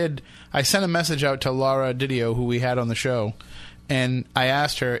 But I sent a message out to Laura Didio, who we had on the show, and I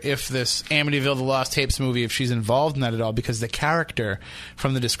asked her if this Amityville The Lost Tapes movie, if she's involved in that at all, because the character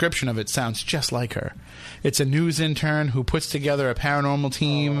from the description of it sounds just like her. It's a news intern who puts together a paranormal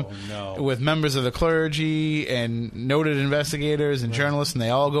team with members of the clergy and noted investigators and journalists, and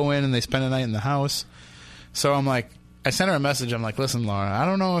they all go in and they spend a night in the house. So I'm like, I sent her a message. I'm like, listen, Laura, I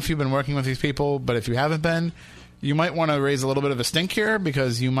don't know if you've been working with these people, but if you haven't been, you might want to raise a little bit of a stink here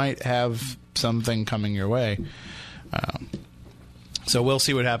because you might have something coming your way. So we'll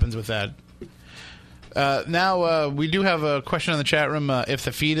see what happens with that. Now, we do have a question in the chat room. If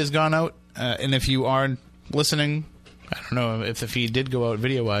the feed has gone out, and if you are listening, I don't know if the feed did go out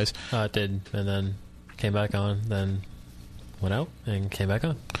video-wise. It did, and then came back on, then went out and came back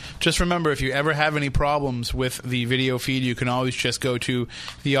on. Just remember, if you ever have any problems with the video feed, you can always just go to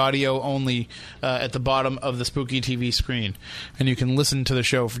the audio only at the bottom of the Spooky TV screen, and you can listen to the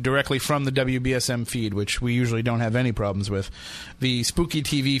show directly from the WBSM feed, which we usually don't have any problems with. The Spooky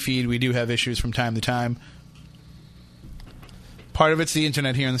TV feed, we do have issues from time to time. Part of it's the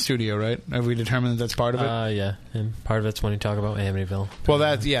internet here in the studio, right? Have we determined that that's part of it? Yeah, and part of it's when you talk about Amityville. Well,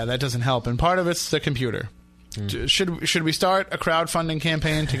 that doesn't help, and part of it's the computer. Should we start a crowdfunding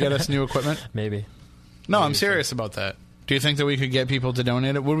campaign to get us new equipment? Maybe. No, Maybe I'm serious about that. Do you think that we could get people to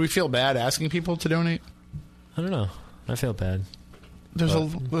donate it? Would we feel bad asking people to donate? I don't know. I feel bad. There's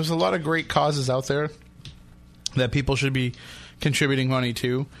a lot of great causes out there that people should be contributing money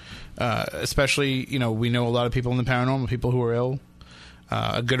to. Especially, you know, we know a lot of people in the paranormal, people who are ill.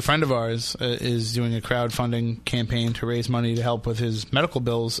 A good friend of ours is doing a crowdfunding campaign to raise money to help with his medical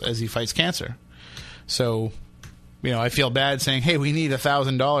bills as he fights cancer. So, you know, I feel bad saying, hey, we need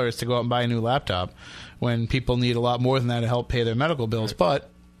 $1,000 to go out and buy a new laptop when people need a lot more than that to help pay their medical bills. But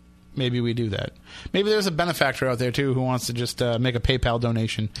maybe we do that. Maybe there's a benefactor out there, too, who wants to just make a PayPal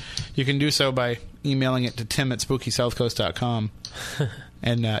donation. You can do so by emailing it to tim@spookysouthcoast.com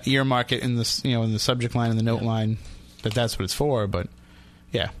and earmark it in the, you know, in the subject line and the note line that that's what it's for. But,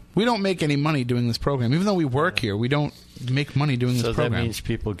 yeah, we don't make any money doing this program. Even though we work here, we don't make money doing this program. So that means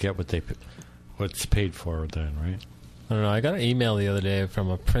people get what's paid for then, right? I don't know. I got an email the other day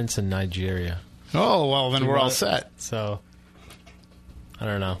from a prince in Nigeria. Oh, well, then we're all set. So, I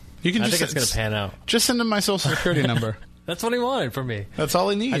don't know. I think it's going to pan out. Just send him my social security number. That's what he wanted from me. That's all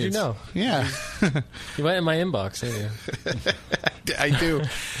he needs. How'd you know? Yeah. You went in my inbox, didn't you? I do.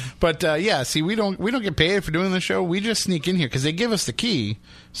 But, yeah, see, we don't get paid for doing the show. We just sneak in here because they give us the key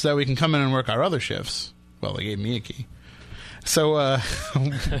so that we can come in and work our other shifts. Well, they gave me a key. So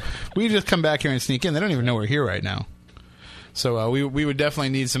we just come back here and sneak in. They don't even know we're here right now. So we would definitely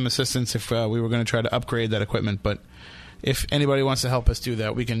need some assistance if we were going to try to upgrade that equipment. But if anybody wants to help us do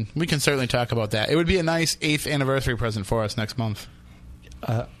that, we can certainly talk about that. It would be a nice 8th anniversary present for us next month.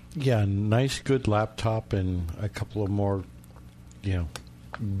 Yeah, nice, good laptop and a couple of more, you know,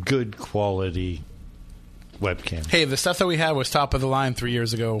 good quality webcams. Hey, the stuff that we had was top of the line 3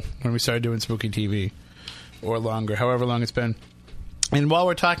 years ago when we started doing Spooky TV. Or longer, however long it's been. And while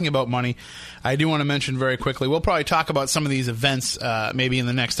we're talking about money, I do want to mention very quickly, we'll probably talk about some of these events maybe in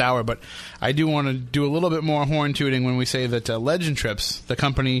the next hour, but I do want to do a little bit more horn tooting when we say that Legend Trips, the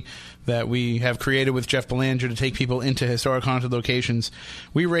company that we have created with Jeff Belanger to take people into historic haunted locations,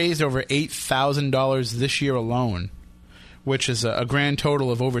 we raised over $8,000 this year alone, which is a grand total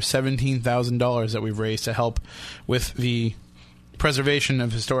of over $17,000 that we've raised to help with the preservation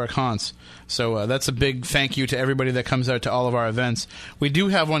of historic haunts. So that's a big thank you to everybody that comes out to all of our events. We do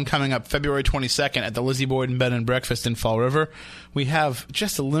have one coming up February 22nd at the Lizzie Borden Bed and Breakfast in Fall River. We have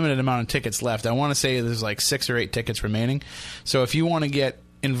just a limited amount of tickets left. I want to say there's like 6 or 8 tickets remaining. So if you want to get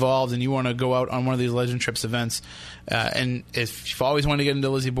involved and you want to go out on one of these Legend Trips events, and if you've always wanted to get into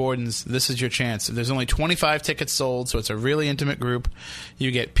Lizzie Borden's, this is your chance. There's only 25 tickets sold, so it's a really intimate group.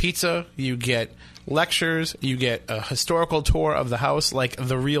 You get pizza, you get lectures, you get a historical tour of the house, like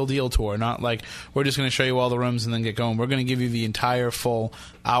the real deal tour, not like we're just going to show you all the rooms and then get going. We're going to give you the entire full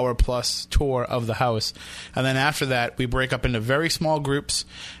hour-plus tour of the house. And then after that, we break up into very small groups,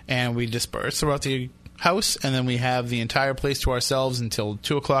 and we disperse throughout the house, and then we have the entire place to ourselves until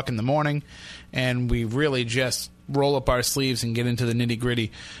 2 o'clock in the morning, and we really just roll up our sleeves and get into the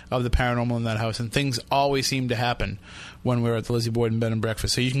nitty-gritty of the paranormal in that house. And things always seem to happen when we're at the Lizzie Borden Bed and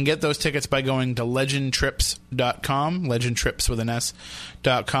Breakfast. So you can get those tickets by going to legendtrips.com, legendtrips with an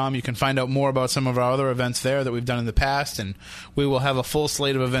S.com. You can find out more about some of our other events there that we've done in the past, and we will have a full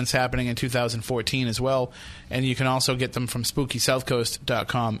slate of events happening in 2014 as well. And you can also get them from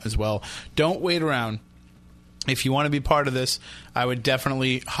SpookySouthCoast.com as well. Don't wait around. If you want to be part of this, I would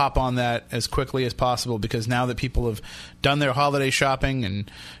definitely hop on that as quickly as possible, because now that people have done their holiday shopping and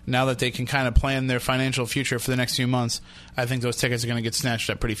now that they can kind of plan their financial future for the next few months, I think those tickets are going to get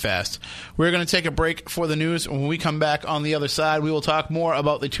snatched up pretty fast. We're going to take a break for the news. When we come back on the other side, we will talk more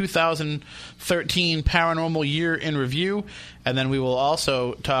about the 2013 Paranormal Year in Review, and then we will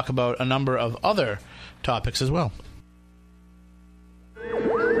also talk about a number of other topics as well.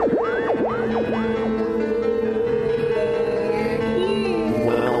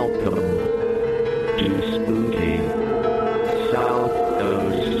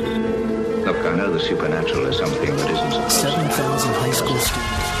 I know the supernatural is something that isn't supposed 7,000 high school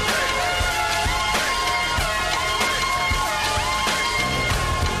students.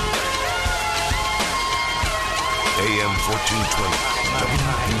 AM 1420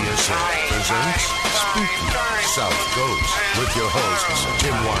 WBSM presents Spooky South Coast with your hosts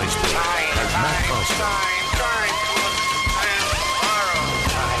Tim Weisberg and Matt Costa.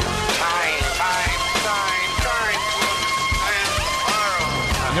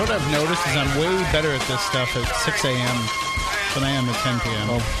 You know what I've noticed is I'm way better at this stuff at 6 a.m. than I am at 10 p.m.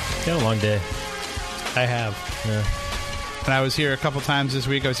 Well, you had a long day. I have. Yeah. And I was here a couple times this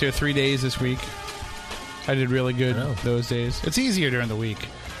week. I was here 3 days this week. I did really good those days. It's easier during the week.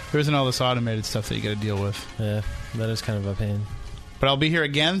 There isn't all this automated stuff that you got to deal with. Yeah, that is kind of a pain. But I'll be here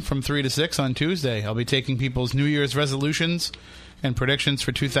again from 3 to 6 on Tuesday. I'll be taking people's New Year's resolutions and predictions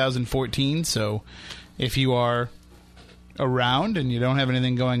for 2014. So if you are around and you don't have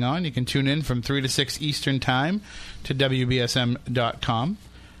anything going on, you can tune in from 3 to 6 Eastern Time to WBSM.com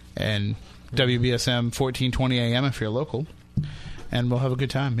and WBSM 1420 AM if you're local, and we'll have a good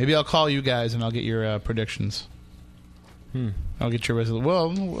time. Maybe I'll call you guys and I'll get your predictions. I'll get your resolution.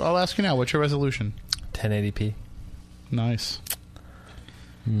 Well, I'll ask you now. What's your resolution? 1080p. Nice.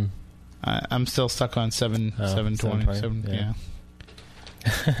 I'm still stuck on 720. Yeah.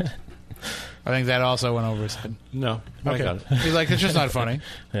 I think that also went over his head. No, I got it. He's like, it's just not funny.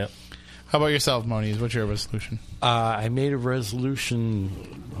 Yeah. How about yourself, Moniz? What's your resolution? I made a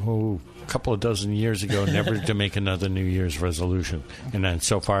resolution a couple of dozen years ago never to make another New Year's resolution, and then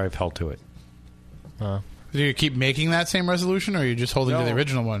so far I've held to it. Do you keep making that same resolution, or are you just holding to the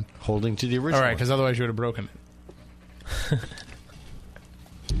original one? Holding to the original. All right, because otherwise you would have broken it.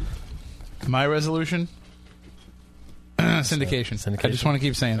 My resolution? Syndication. I just want to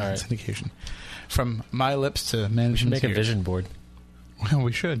keep saying that. Right. Syndication. From my lips to management's We should make ears. a vision board. Well,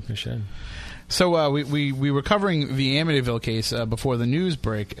 we should. We should. So we were covering the Amityville case before the news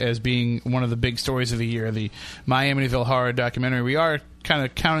break as being one of the big stories of the year, the My Amityville Horror documentary. We are kind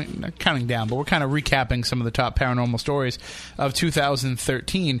of counting down, but we're kind of recapping some of the top paranormal stories of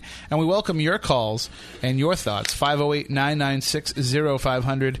 2013. And we welcome your calls and your thoughts.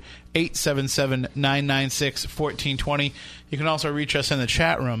 508-996-0500, 877-996-1420. You can also reach us in the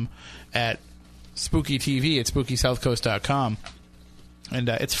chat room at Spooky TV at SpookySouthCoast.com. And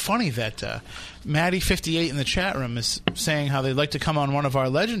it's funny that Maddie58 in the chat room is saying how they'd like to come on one of our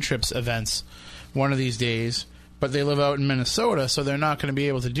Legend Trips events one of these days, but they live out in Minnesota, so they're not going to be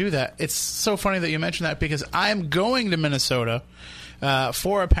able to do that. It's so funny that you mentioned that, because I'm going to Minnesota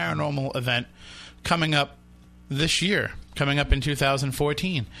for a paranormal event coming up this year, coming up in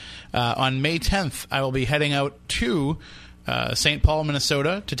 2014. On May 10th, I will be heading out to St. Paul,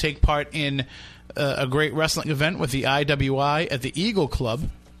 Minnesota, to take part in a great wrestling event with the IWI at the Eagle Club,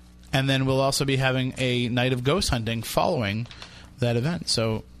 and then we'll also be having a night of ghost hunting following that event.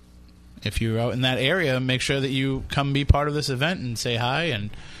 So if you're out in that area, make sure that you come be part of this event and say hi,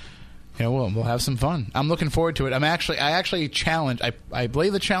 and we'll have some fun. I'm looking forward to it. I actually challenge. I lay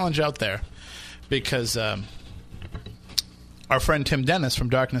the challenge out there because our friend Tim Dennis from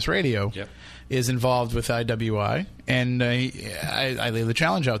Darkness Radio is involved with IWI, and I laid the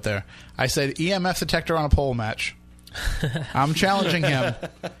challenge out there. I said, EMF detector on a pole match. I'm challenging him.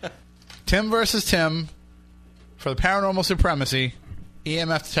 Tim versus Tim for the paranormal supremacy.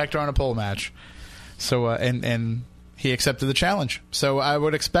 EMF detector on a pole match. So and he accepted the challenge. So I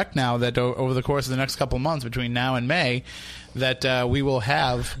would expect now that over the course of the next couple of months, between now and May, that we will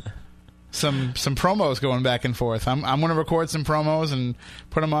have some promos going back and forth. I'm going to record some promos and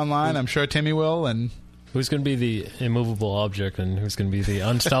put them online. I'm sure Timmy will. And who's going to be the immovable object and who's going to be the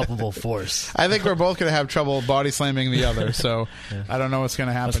unstoppable force? I think we're both going to have trouble body slamming the other. So I don't know what's going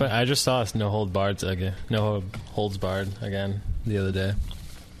to happen. I just saw No Holds Barred again the other day.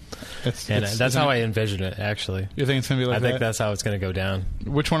 That's how I envision it, actually. You think it's going to be like that? I think that's how it's going to go down.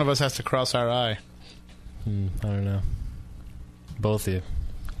 Which one of us has to cross our eye? I don't know. Both of you.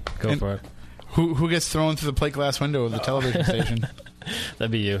 Go for it. Who gets thrown through the plate glass window of the television station?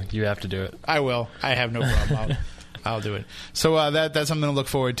 That'd be you. You have to do it. I will. I have no problem. I'll do it. So that's something to look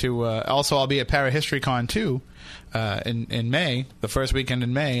forward to. Also, I'll be at ParaHistoryCon, too, in May, the first weekend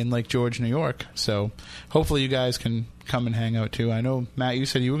in May in Lake George, New York. So hopefully you guys can come and hang out, too. I know, Matt, you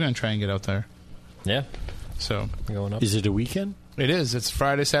said you were going to try and get out there. Yeah. So going up. Is it a weekend? It is. It's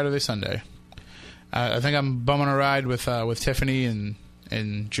Friday, Saturday, Sunday. I think I'm bumming a ride with Tiffany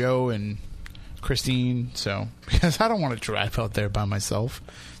and Joe and Christine, so because I don't want to drive out there by myself.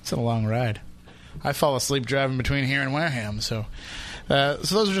 It's a long ride. I fall asleep driving between here and Wareham, so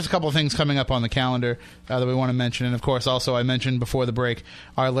those are just a couple of things coming up on the calendar that we want to mention. And of course, also I mentioned before the break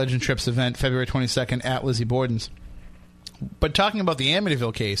our Legend Trips event, February 22nd at Lizzie Borden's. But talking about the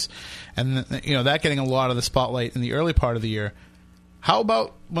Amityville case, and that getting a lot of the spotlight in the early part of the year, how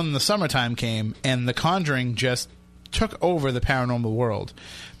about when the summertime came and The Conjuring just took over the paranormal world?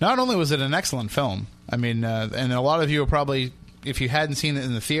 Not only was it an excellent film, I mean, and a lot of you are probably, if you hadn't seen it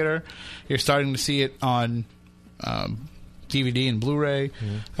in the theater, you're starting to see it on DVD and Blu-ray.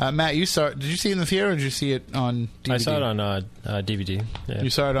 Mm-hmm. Matt, did you see it in the theater or did you see it on DVD? I saw it on DVD. Yeah. You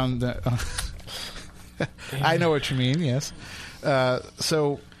saw it on the... I know what you mean, yes. But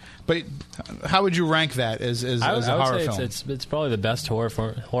how would you rank that as a horror film? It's probably the best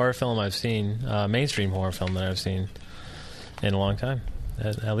horror film I've seen, mainstream horror film that I've seen in a long time,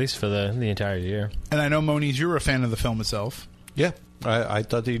 at least for the entire year. And I know, Moniz, you were a fan of the film itself. Yeah, I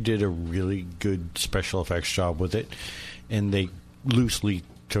thought they did a really good special effects job with it, and they loosely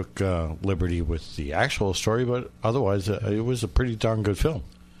took liberty with the actual story, but otherwise it was a pretty darn good film.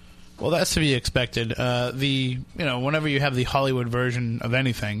 Well, that's to be expected. Whenever you have the Hollywood version of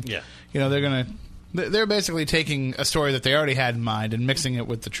anything, they're basically taking a story that they already had in mind and mixing it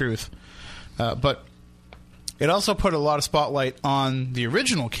with the truth. But it also put a lot of spotlight on the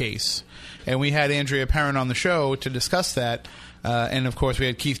original case, and we had Andrea Perron on the show to discuss that. And of course, we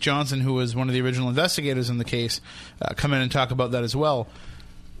had Keith Johnson, who was one of the original investigators in the case, come in and talk about that as well.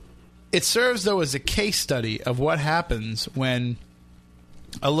 It serves, though, as a case study of what happens when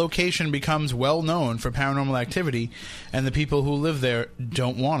a location becomes well known for paranormal activity and the people who live there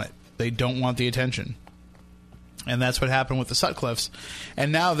don't want it. They don't want the attention. And that's what happened with the Sutcliffes.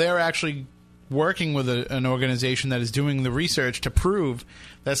 And now they're actually working with an organization that is doing the research to prove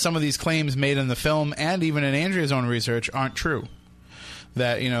that some of these claims made in the film and even in Andrea's own research aren't true.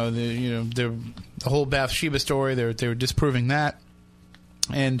 That, the whole Bathsheba story, they're disproving that.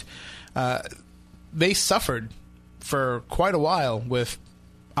 And they suffered for quite a while with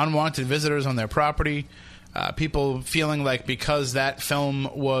unwanted visitors on their property, people feeling like because that film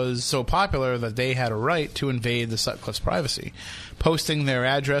was so popular that they had a right to invade the Sutcliffe's privacy, posting their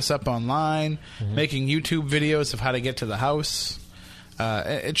address up online, making YouTube videos of how to get to the house.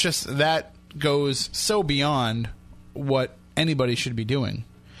 It's just, that goes so beyond what anybody should be doing.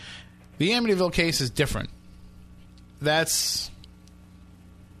 The Amityville case is different. I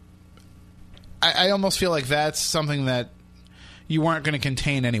almost feel like that's something that you weren't going to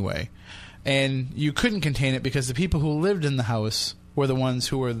contain anyway. And you couldn't contain it because the people who lived in the house were the ones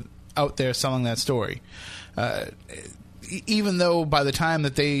who were out there selling that story. Even though by the time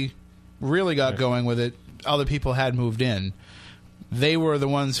that they really got going with it, other people had moved in, they were the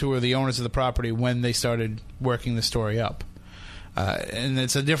ones who were the owners of the property when they started working the story up. And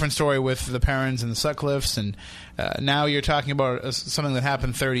it's a different story with the Perrons and the Sutcliffes, and now you're talking about something that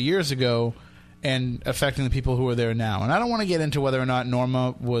happened 30 years ago and affecting the people who are there now. And I don't want to get into whether or not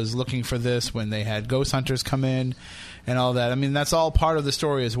Norma was looking for this when they had ghost hunters come in and all that. I mean, that's all part of the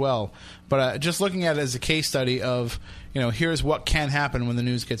story as well. But just looking at it as a case study of, here's what can happen when the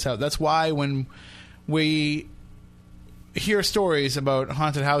news gets out. That's why when we hear stories about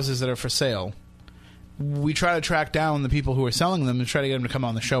haunted houses that are for sale we try to track down the people who are selling them and try to get them to come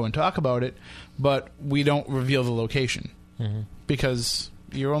on the show and talk about it, but we don't reveal the location because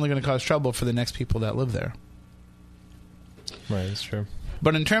you're only going to cause trouble for the next people that live there. Right, that's true.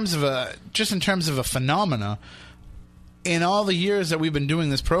 But in terms of a phenomena, in all the years that we've been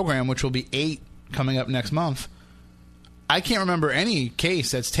doing this program, which will be 8 coming up next month, I can't remember any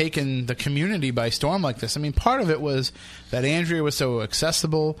case that's taken the community by storm like this. I mean, part of it was that Andrea was so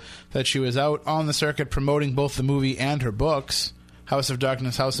accessible, that she was out on the circuit promoting both the movie and her books, House of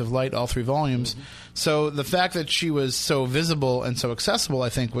Darkness, House of Light, all 3 volumes. So the fact that she was so visible and so accessible, I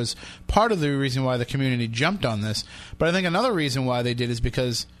think, was part of the reason why the community jumped on this. But I think another reason why they did is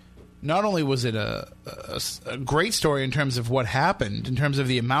because not only was it a great story in terms of what happened, in terms of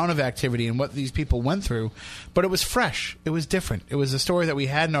the amount of activity and what these people went through, but it was fresh. It was different. It was a story that we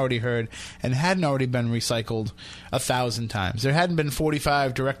hadn't already heard and hadn't already been recycled 1,000 times. There hadn't been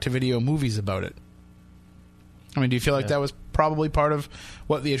 45 direct-to-video movies about it. I mean, do you feel like that was probably part of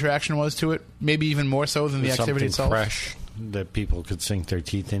what the attraction was to it? Maybe even more so than the activity itself? Something fresh that people could sink their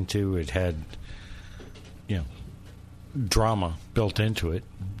teeth into. It had, drama built into it,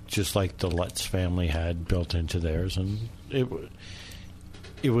 just like the Lutz family had built into theirs, and it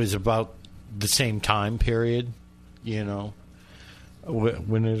was about the same time period, when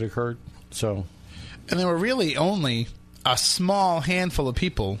it occurred. So, and there were really only a small handful of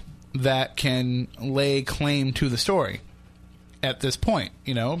people that can lay claim to the story at this point,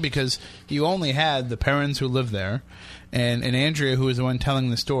 because you only had the parents who lived there, and Andrea, who was the one telling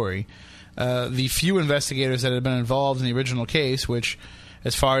the story. The few investigators that had been involved in the original case, which,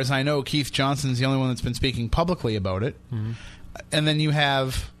 as far as I know, Keith Johnson's the only one that's been speaking publicly about it. And then you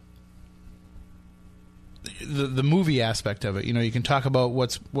have the movie aspect of it. You can talk about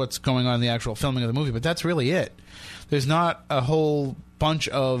what's going on in the actual filming of the movie, but that's really it. There's not a whole bunch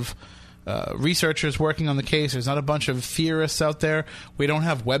of researchers working on the case. There's not a bunch of theorists out there. We don't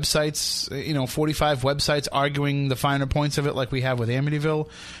have websites, 45 websites arguing the finer points of it like we have with Amityville.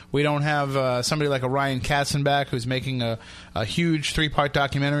 We don't have somebody like a Ryan Katzenbach who's making a huge 3-part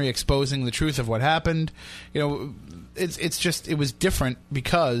documentary exposing the truth of what happened. It was different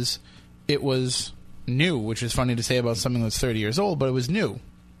because it was new, which is funny to say about something that's 30 years old, but it was new.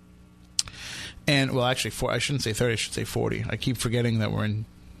 And, well, actually, I shouldn't say 30, I should say 40. I keep forgetting that we're in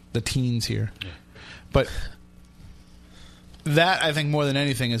the teens here. Yeah. But that, I think, more than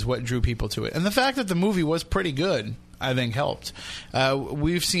anything, is what drew people to it. And the fact that the movie was pretty good, I think, helped.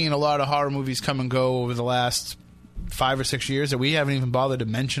 We've seen a lot of horror movies come and go over the last 5 or 6 years that we haven't even bothered to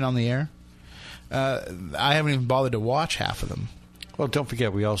mention on the air. I haven't even bothered to watch half of them. Well, don't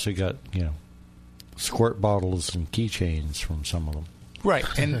forget, we also got, squirt bottles and keychains from some of them. Right.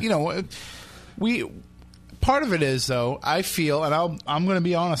 And, part of it is, though, I feel, and I'm going to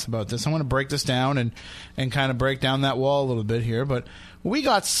be honest about this. I'm going to break this down and kind of break down that wall a little bit here. But we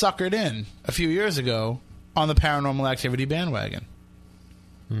got suckered in a few years ago on the Paranormal Activity bandwagon.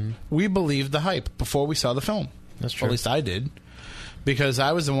 We believed the hype before we saw the film. That's true. Or at least I did. Because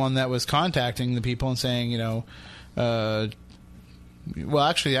I was the one that was contacting the people and saying, well,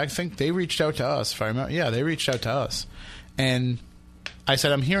 actually, I think they reached out to us, if I remember. Yeah, they reached out to us. And I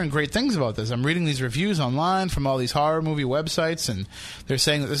said, I'm hearing great things about this. I'm reading these reviews online from all these horror movie websites, and they're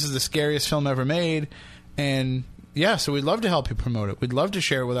saying that this is the scariest film ever made. And, yeah, so we'd love to help you promote it. We'd love to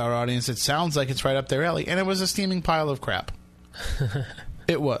share it with our audience. It sounds like it's right up their alley. And it was a steaming pile of crap.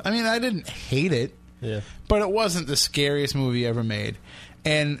 It was. I mean, I didn't hate it, but it wasn't the scariest movie ever made.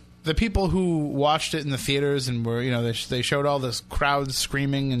 And the people who watched it in the theaters and were, they showed all this crowd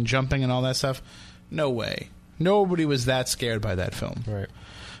screaming and jumping and all that stuff, no way. Nobody was that scared by that film. Right.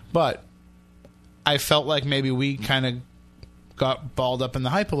 But I felt like maybe we kind of got balled up in the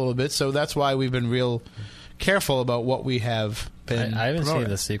hype a little bit, so that's why we've been real careful about what we have been I haven't promoting.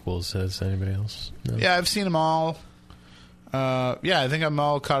 seen the sequels. Has anybody else? No. Yeah, I've seen them all. I think I'm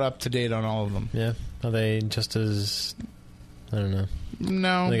all caught up to date on all of them. Yeah. Are they just as... I don't know.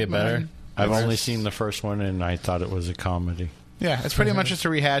 No. They get better? I've only seen the first one, and I thought it was a comedy. Yeah, it's pretty much just a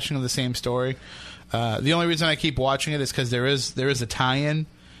rehashing of the same story. The only reason I keep watching it is because there is a tie-in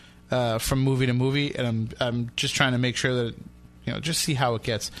from movie to movie, and I'm just trying to make sure that just see how it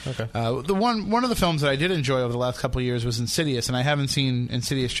gets. Okay. One of the films that I did enjoy over the last couple of years was Insidious, and I haven't seen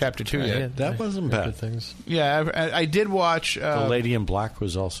Insidious Chapter 2 yet. Yeah, that wasn't bad. Things. Yeah, I did watch. The Lady in Black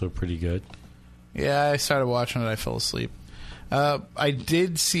was also pretty good. Yeah, I started watching it. I fell asleep. I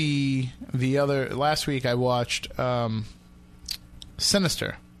did see last week. I watched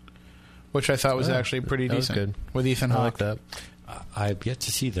Sinister, which I thought was actually pretty decent. Was good. With Ethan Hawke. I like that. I've yet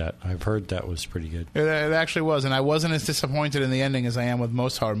to see that. I've heard that was pretty good. It actually was, and I wasn't as disappointed in the ending as I am with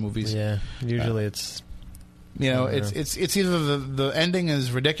most horror movies. Yeah, usually it's... It's either the ending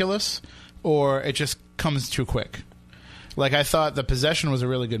is ridiculous or it just comes too quick. Like, I thought The Possession was a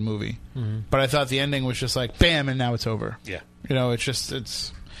really good movie, but I thought the ending was just like, bam, and now it's over. Yeah.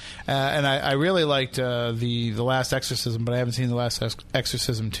 And I really liked the Last Exorcism, but I haven't seen The Last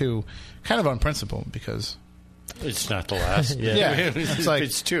Exorcism 2, kind of on principle, because... It's not the last. It's like,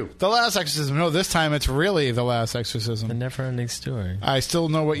 it's 2. The Last Exorcism. No, this time it's really The Last Exorcism. The never-ending story. I still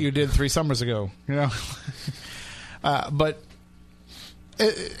know what you did 3 summers ago, but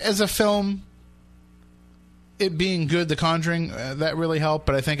as a film... It being good, The Conjuring, that really helped.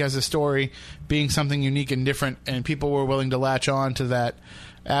 But I think as a story, being something unique and different, and people were willing to latch on to that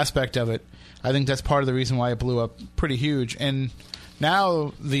aspect of it, I think that's part of the reason why it blew up pretty huge. And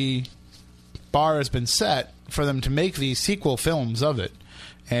now the bar has been set for them to make these sequel films of it.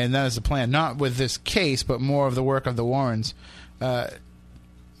 And that is the plan. Not with this case, but more of the work of the Warrens. That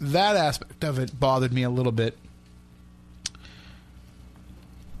aspect of it bothered me a little bit.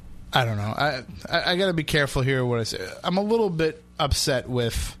 I don't know. I got to be careful here what I say. I'm a little bit upset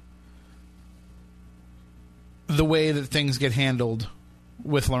with the way that things get handled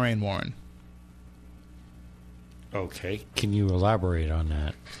with Lorraine Warren. Okay. Can you elaborate on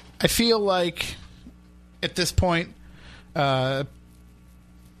that? I feel like at this point there's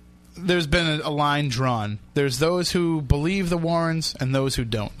been a line drawn. There's those who believe the Warrens and those who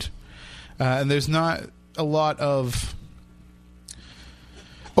don't. And there's not a lot of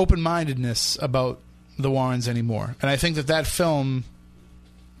open-mindedness about the Warrens anymore. And I think that film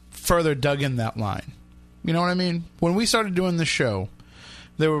further dug in that line. You know what I mean? When we started doing the show,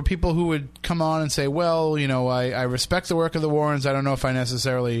 there were people who would come on and say, well, I respect the work of the Warrens. I don't know if I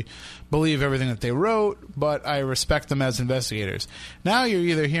necessarily believe everything that they wrote, but I respect them as investigators. Now you're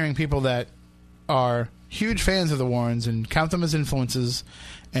either hearing people that are huge fans of the Warrens and count them as influences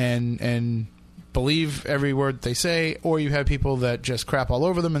and believe every word they say, or you have people that just crap all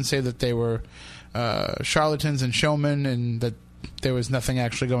over them and say that they were charlatans and showmen and that there was nothing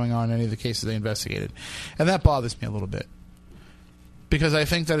actually going on in any of the cases they investigated. And that bothers me a little bit. Because I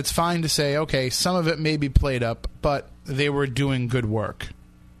think that it's fine to say, okay, some of it may be played up, but they were doing good work.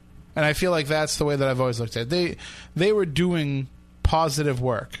 And I feel like that's the way that I've always looked at it. They were doing positive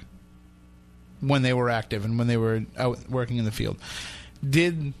work when they were active and when they were out working in the field.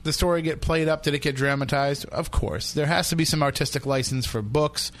 Did the story get played up? Did it get dramatized? Of course. There has to be some artistic license for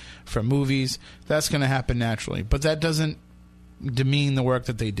books, for movies. That's going to happen naturally. But that doesn't demean the work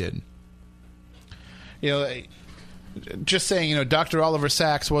that they did. Just saying, Dr. Oliver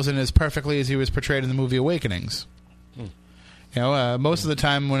Sacks wasn't as perfectly as he was portrayed in the movie Awakenings. Most of the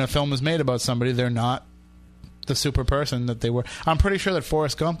time when a film is made about somebody, they're not the super person that they were. I'm pretty sure that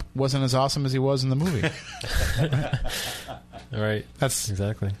Forrest Gump wasn't as awesome as he was in the movie. Right. That's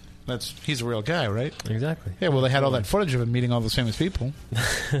exactly. He's a real guy, right? Exactly. Yeah. Well, they had all that footage of him meeting all those famous people.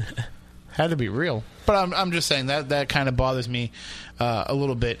 Had to be real. But I'm just saying that kind of bothers me a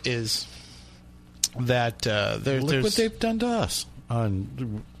little bit. Is that look what they've done to us?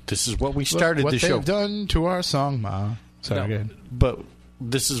 This is what we started the show. What they've done to our song, Ma. Sorry, go ahead. But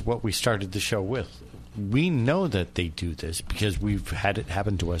this is what we started the show with. We know that they do this because we've had it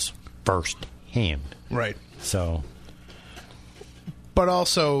happen to us firsthand. Right. So. But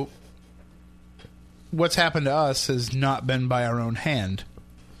also, what's happened to us has not been by our own hand.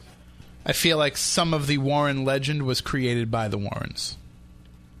 I feel like some of the Warren legend was created by the Warrens.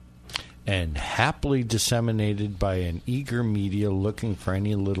 And happily disseminated by an eager media looking for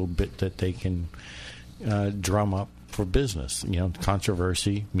any little bit that they can drum up for business.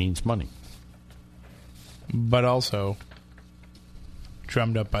 Controversy means money. But also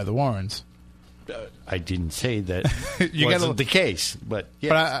drummed up by the Warrens. I didn't say that wasn't the case, but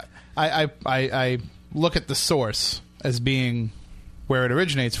yes. But I look at the source as being where it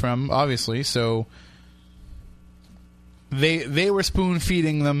originates from, obviously. So they were spoon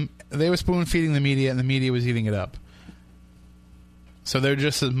feeding them. They were spoon feeding the media, and the media was eating it up. So they're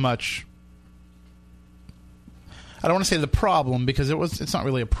just as much. I don't want to say the problem because it's not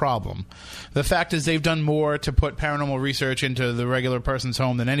really a problem. The fact is they've done more to put paranormal research into the regular person's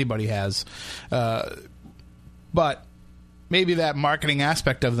home than anybody has. But maybe that marketing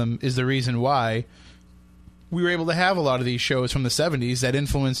aspect of them is the reason why we were able to have a lot of these shows from the 70s that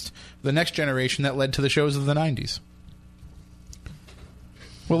influenced the next generation that led to the shows of the 90s.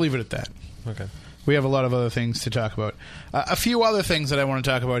 We'll leave it at that. Okay. We have a lot of other things to talk about. A few other things that I want to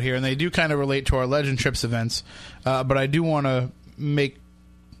talk about here, and they do kind of relate to our Legend Trips events, but I do want to make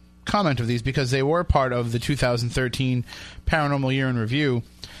comment of these because they were part of the 2013 Paranormal Year in Review.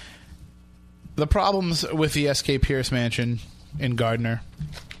 The problems with the S.K. Pierce Mansion in Gardner.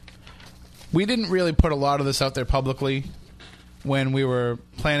 We didn't really put a lot of this out there publicly when we were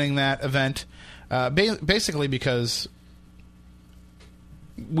planning that event, basically because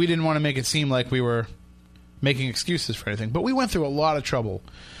we didn't want to make it seem like we were making excuses for anything. But we went through a lot of trouble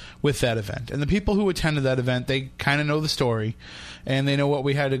with that event. And the people who attended that event, they kind of know the story, and they know what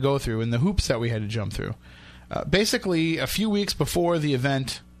we had to go through and the hoops that we had to jump through. Basically, a few weeks before the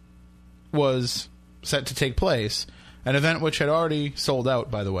event was set to take place, an event which had already sold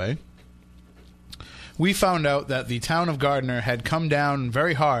out, by the way, we found out that the town of Gardner had come down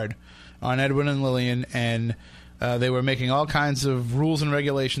very hard on Edwin and Lillian, and they were making all kinds of rules and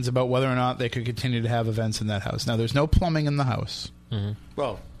regulations about whether or not they could continue to have events in that house. Now, there's no plumbing in the house. Mm-hmm.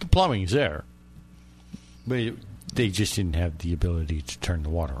 Well, the plumbing's there, but they just didn't have the ability to turn the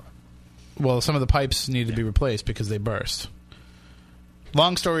water on. Well, some of the pipes needed to be replaced because they burst.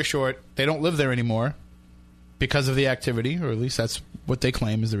 Long story short, they don't live there anymore because of the activity, or at least that's what they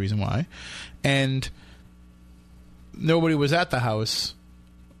claim is the reason why. And nobody was at the house.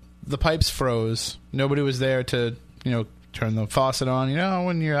 The pipes froze. Nobody was there to, turn the faucet on.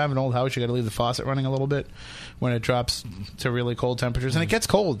 When you have an old house, you got to leave the faucet running a little bit when it drops to really cold temperatures. And it gets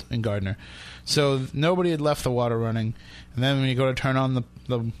cold in Gardner. So nobody had left the water running. And then when you go to turn on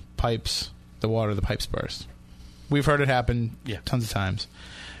the pipes, the pipes burst. We've heard it happen tons of times.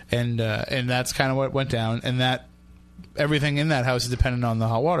 And that's kind of what went down. And that everything in that house is dependent on the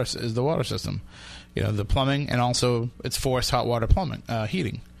water system. The plumbing, and also it's forced hot water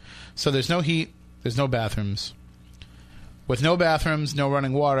heating. So there's no heat, there's no bathrooms. With no bathrooms, no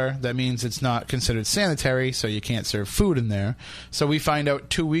running water, that means it's not considered sanitary, so you can't serve food in there. So we find out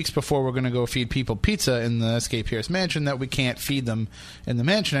 2 weeks before we're going to go feed people pizza in the S.K. Pierce Mansion that we can't feed them in the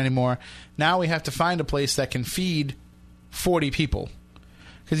mansion anymore. Now we have to find a place that can feed 40 people.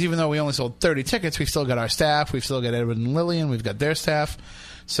 Because even though we only sold 30 tickets, we've still got our staff, we've still got Edward and Lillian, we've got their staff.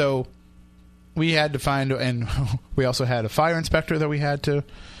 So we had to find, and we also had a fire inspector that we had to,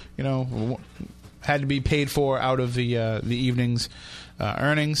 had to be paid for out of the evening's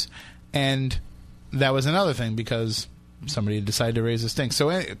earnings. And that was another thing because somebody decided to raise a stink.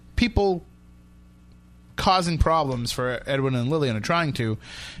 So people causing problems for Edwin and Lillian are trying to,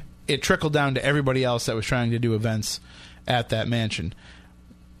 it trickled down to everybody else that was trying to do events at that mansion.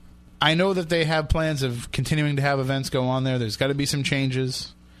 I know that they have plans of continuing to have events go on there. There's got to be some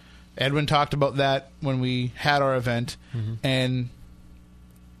changes. Edwin talked about that when we had our event, and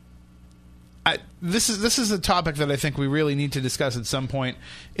this is a topic that I think we really need to discuss at some point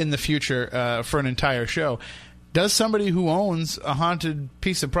in the future for an entire show. Does somebody who owns a haunted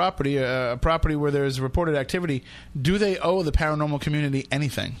piece of property, a property where there's reported activity, do they owe the paranormal community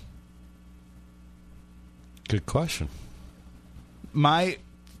anything? Good question. My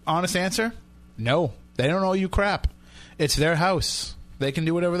honest answer, no. They don't owe you crap. It's their house. They can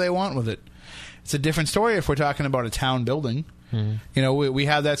do whatever they want with it. It's a different story if we're talking about a town building. We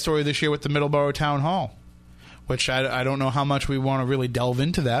had that story this year with the Middleborough Town Hall, which I don't know how much we want to really delve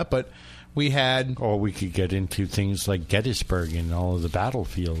into that, but we had... Or we could get into things like Gettysburg and all of the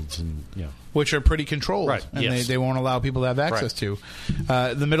battlefields, and which are pretty controlled, right? And yes. they won't allow people to have access to.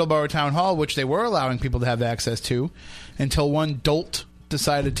 The Middleborough Town Hall, which they were allowing people to have access to, until one dolt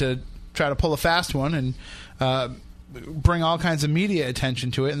decided to try to pull a fast one and bring all kinds of media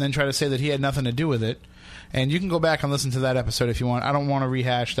attention to it, and then try to say that he had nothing to do with it. And you can go back and listen to that episode if you want. I don't want to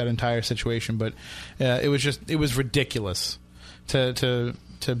rehash that entire situation, but it was ridiculous to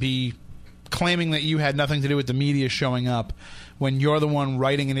be claiming that you had nothing to do with the media showing up when you're the one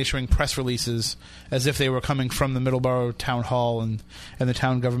writing and issuing press releases as if they were coming from the Middleborough Town Hall and the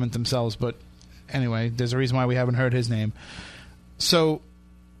town government themselves. But anyway, there's a reason why we haven't heard his name. So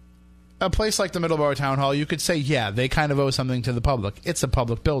a place like the Middleborough Town Hall, you could say, yeah, they kind of owe something to the public. It's a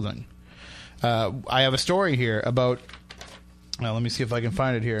public building. I have a story here about... let me see if I can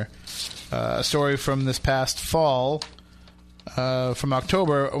find it here. A story from this past fall, from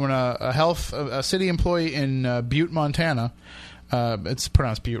October, when a city employee in Butte, Montana... it's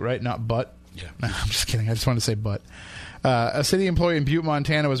pronounced Butte, right? Not Butt? Yeah. No, I'm just kidding. I just want to say Butt. A city employee in Butte,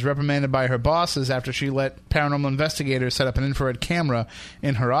 Montana was reprimanded by her bosses after she let paranormal investigators set up an infrared camera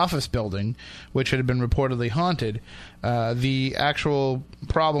in her office building, which had been reportedly haunted. The actual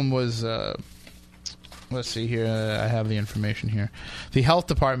problem was... let's see here. I have the information here. The health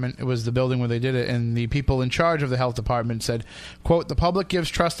department, it was the building where they did it, and the people in charge of the health department said, quote, "The public gives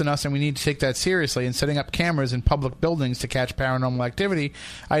trust in us and we need to take that seriously, and setting up cameras in public buildings to catch paranormal activity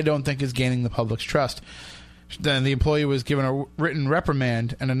I don't think is gaining the public's trust." Then the employee was given a written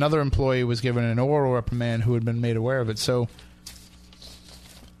reprimand, and another employee was given an oral reprimand who had been made aware of it. So,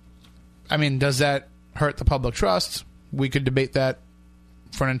 I mean, does that hurt the public trust? We could debate that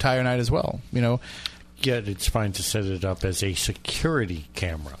for an entire night as well, you know. Yet it's fine to set it up as a security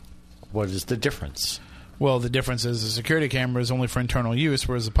camera. What is the difference? Well, the difference is the security camera is only for internal use,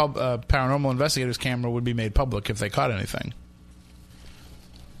 whereas a paranormal investigator's camera would be made public if they caught anything.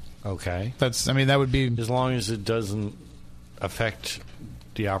 Okay. That would be... As long as it doesn't affect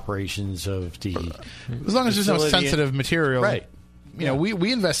the operations of the As long as there's no sensitive material. Right. You know,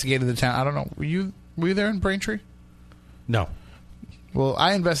 we investigated the town. I don't know. Were you there in Braintree? No. Well,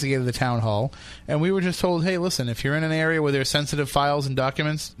 I investigated the town hall, and we were just told, hey, listen, if you're in an area where there's sensitive files and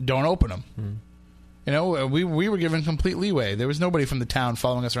documents, don't open them. Mm. You know, we were given complete leeway. There was nobody from the town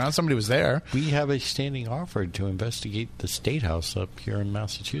following us around. Somebody was there. We have a standing offer to investigate the State House up here in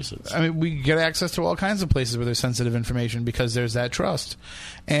Massachusetts. I mean, we get access to all kinds of places where there's sensitive information because there's that trust.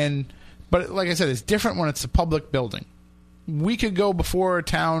 But like I said, it's different when it's a public building. We could go before a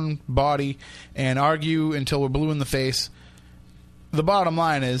town body and argue until we're blue in the face. The bottom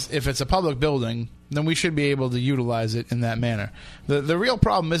line is, if it's a public building, then we should be able to utilize it in that manner. The real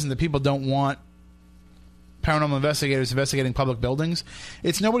problem isn't that people don't want paranormal investigators investigating public buildings.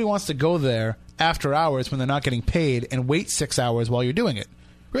 It's nobody wants to go there after hours when they're not getting paid and wait 6 hours while you're doing it.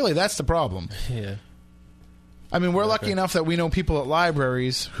 Really, that's the problem. Yeah. I mean, we're lucky enough that we know people at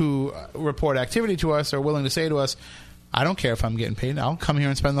libraries who report activity to us are willing to say to us, I don't care if I'm getting paid. I'll come here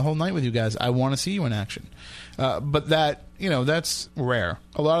and spend the whole night with you guys. I want to see you in action. But that's rare.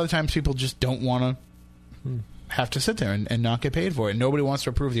 A lot of the times people just don't want to have to sit there and not get paid for it. Nobody wants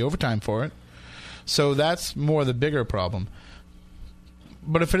to approve the overtime for it. So that's more the bigger problem.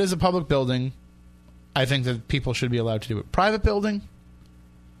 But if it is a public building, I think that people should be allowed to do it. Private building,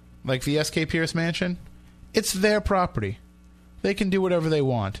 like the S.K. Pierce Mansion, it's their property. They can do whatever they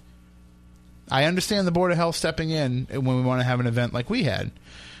want. I understand the Board of Health stepping in when we want to have an event like we had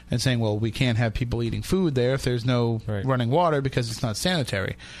and saying, well, we can't have people eating food there if there's no running water because it's not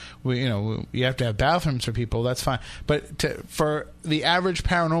sanitary. You have to have bathrooms for people. That's fine. But for the average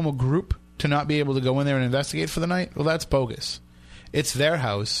paranormal group to not be able to go in there and investigate for the night, well, that's bogus. It's their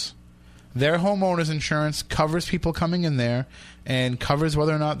house. Their homeowner's insurance covers people coming in there and covers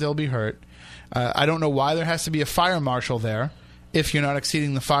whether or not they'll be hurt. I don't know why there has to be a fire marshal there if you're not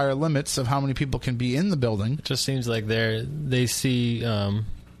exceeding the fire limits of how many people can be in the building. It just seems like they see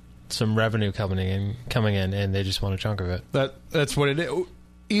some revenue coming in, and they just want a chunk of it. That's what it is.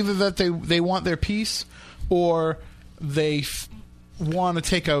 Either that they want their piece, or they want to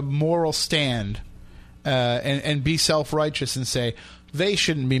take a moral stand and be self-righteous and say they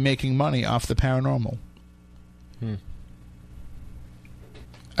shouldn't be making money off the paranormal.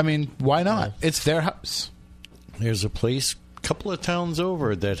 I mean, why not? Yeah. It's their house. There's a place a couple of towns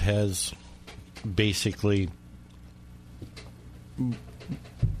over that has basically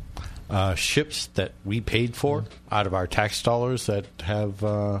ships that we paid for out of our tax dollars that have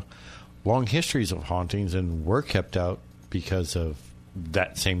long histories of hauntings and were kept out because of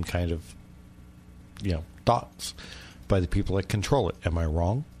that same kind of thoughts by the people that control it. Am I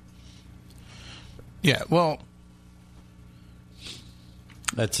wrong? Yeah, well,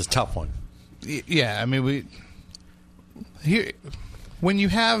 that's a tough one. Yeah, I mean, when you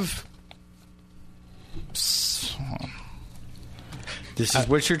have this is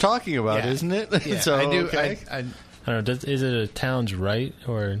what you're talking about, isn't it? Yeah, so, I do. Okay. I don't know. Is it a town's right,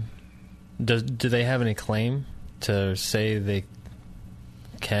 or do they have any claim to say they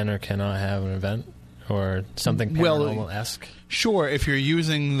can or cannot have an event or something paranormal-esque? Sure, if you're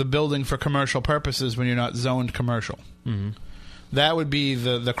using the building for commercial purposes when you're not zoned commercial. Mm-hmm. That would be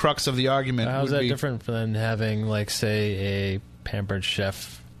the crux of the argument. How is that different than having, like, say, a Pampered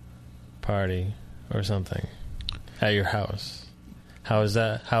Chef party or something at your house? How is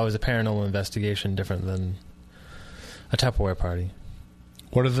that? How is a paranormal investigation different than a Tupperware party?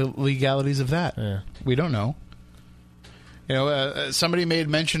 What are the legalities of that? Yeah. We don't know. Somebody made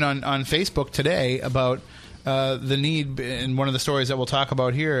mention on Facebook today about the need, and one of the stories that we'll talk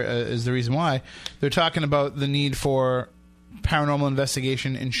about here is the reason why. They're talking about the need for paranormal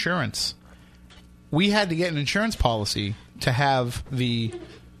investigation insurance. We had to get an insurance policy to have the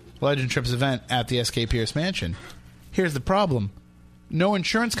Legend Trips event at the S.K. Pierce Mansion. Here's the problem. No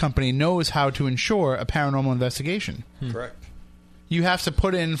insurance company knows how to insure a paranormal investigation. Correct. You have to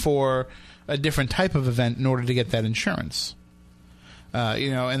put in for a different type of event in order to get that insurance.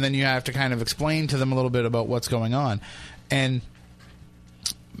 And then you have to kind of explain to them a little bit about what's going on. And,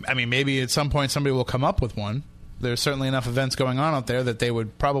 I mean, maybe at some point somebody will come up with one. There's certainly enough events going on out there that they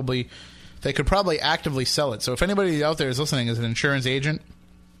would probably they could probably actively sell it. So if anybody out there is listening as an insurance agent,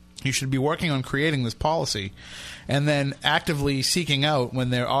 you should be working on creating this policy and then actively seeking out when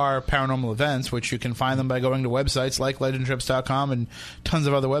there are paranormal events, which you can find them by going to websites like legendtrips.com and tons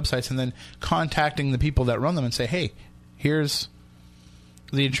of other websites, and then contacting the people that run them and say, hey, here's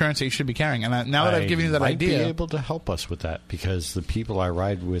the insurance that you should be carrying. And now that I've given you that idea... I might be able to help us with that, because the people I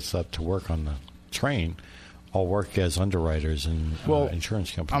ride with up to work on the train all work as underwriters in insurance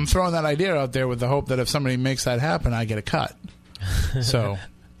companies. I'm throwing that idea out there with the hope that if somebody makes that happen, I get a cut. So...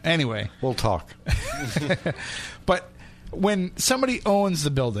 Anyway. We'll talk. But when somebody owns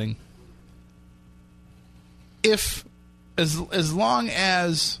the building, as long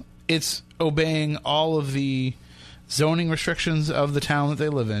as it's obeying all of the zoning restrictions of the town that they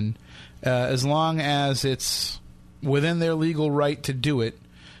live in, as long as it's within their legal right to do it,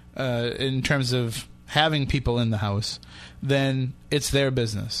 in terms of having people in the house, then it's their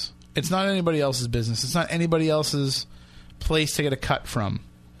business. It's not anybody else's business. It's not anybody else's place to get a cut from.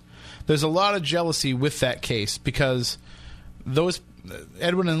 There's a lot of jealousy with that case because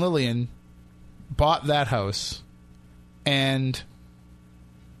Edwin and Lillian bought that house, and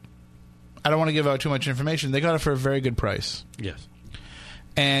I don't want to give out too much information. They got it for a very good price. Yes.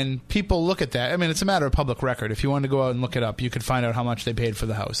 And people look at that. I mean, it's a matter of public record. If you wanted to go out and look it up, you could find out how much they paid for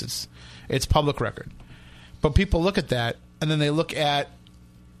the house. It's public record. But people look at that, and then they look at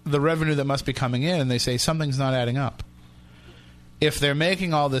the revenue that must be coming in, and they say something's not adding up. If they're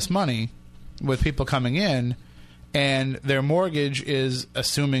making all this money with people coming in and their mortgage is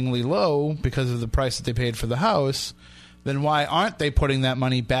assumingly low because of the price that they paid for the house, then why aren't they putting that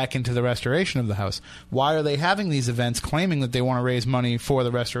money back into the restoration of the house? Why are they having these events claiming that they want to raise money for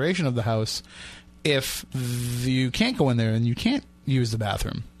the restoration of the house if you can't go in there and you can't use the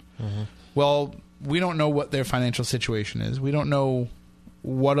bathroom? Mm-hmm. Well, we don't know what their financial situation is. We don't know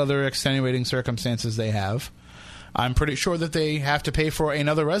what other extenuating circumstances they have. I'm pretty sure that they have to pay for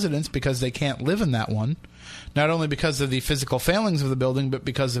another residence because they can't live in that one, not only because of the physical failings of the building, but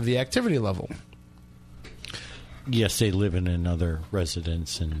because of the activity level. Yes, they live in another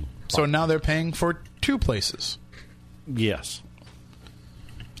residence. So now they're paying for two places. Yes.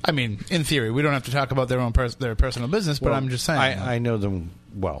 I mean, in theory, we don't have to talk about their own their personal business, but I'm just saying. I know them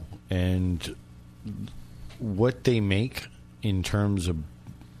well, and what they make in terms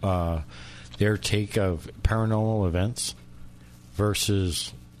of their take of paranormal events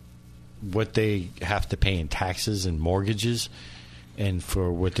versus what they have to pay in taxes and mortgages and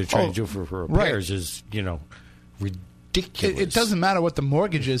for what they're trying to do for repairs is, ridiculous. It doesn't matter what the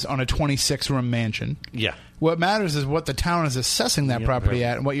mortgage is on a 26-room mansion. Yeah. What matters is what the town is assessing that property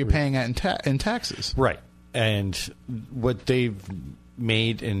at and what you're paying at in taxes. Right. And what they've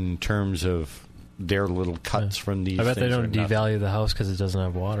made in terms of their little cuts from these. I bet they things don't devalue the house because it doesn't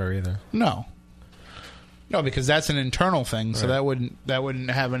have water either. No, because that's an internal thing. So that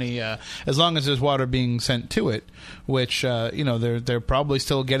wouldn't have any. As long as there's water being sent to it, which they're probably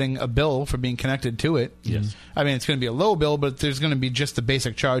still getting a bill for being connected to it. Yes, I mean it's going to be a low bill, but there's going to be just the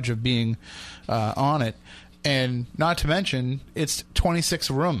basic charge of being on it, and not to mention it's 26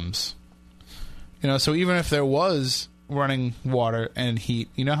 rooms. So even if there was running water and heat,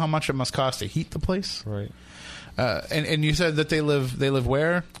 you know how much it must cost to heat the place, right? And you said that they live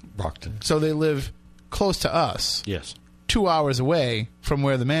where? Brockton. So they live close to us. Yes. 2 hours away from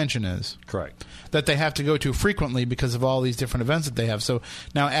where the mansion is. Correct. That they have to go to frequently because of all these different events that they have. So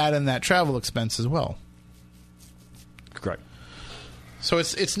now add in that travel expense as well. Correct. So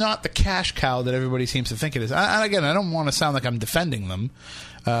it's not the cash cow that everybody seems to think it is. And again, I don't want to sound like I'm defending them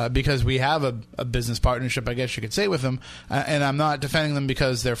because we have a business partnership, I guess you could say, with them. And I'm not defending them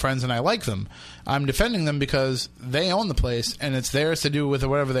because they're friends and I like them. I'm defending them because they own the place and it's theirs to do with it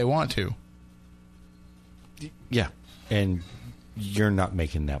whatever they want to. Yeah. And you're not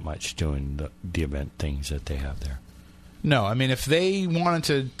making that much doing the event things that they have there. No. I mean, if they wanted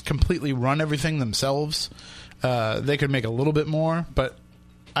to completely run everything themselves, they could make a little bit more, but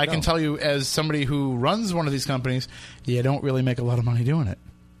I can tell you as somebody who runs one of these companies, you don't really make a lot of money doing it.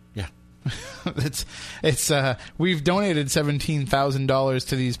 Yeah. it's we've donated $17,000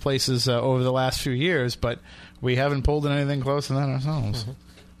 to these places over the last few years, but we haven't pulled in anything close to that ourselves. Mm-hmm.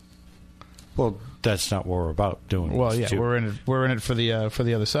 Well, that's not what we're about doing. Well, yeah, we're in it for the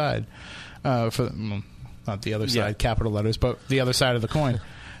other side. Not the other side, capital letters, but the other side of the coin.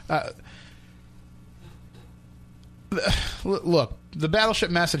 Look, the Battleship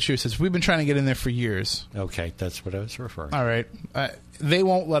Massachusetts, we've been trying to get in there for years. Okay, that's what I was referring to. All right. They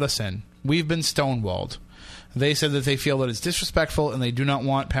won't let us in. We've been stonewalled. They said that they feel that it's disrespectful and they do not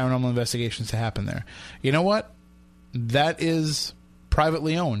want paranormal investigations to happen there. You know what? That is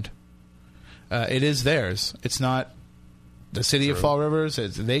privately owned. It is theirs. It's not the city of Fall Rivers.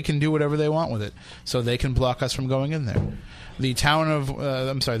 They can do whatever they want with it, so they can block us from going in there. The town of,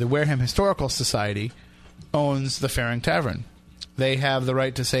 the Wareham Historical Society owns the Faring Tavern. They have the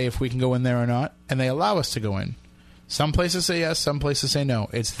right to say if we can go in there or not, and they allow us to go in. Some places say yes, some places say no.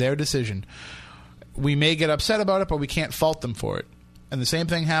 It's their decision. We may get upset about it, but we can't fault them for it. And the same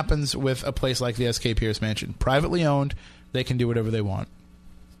thing happens with a place like the SK Pierce Mansion. Privately owned, they can do whatever they want.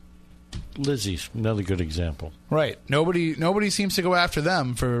 Lizzie's another good example. Right. Nobody seems to go after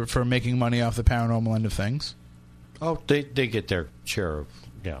them for making money off the paranormal end of things. Oh, they get their share of,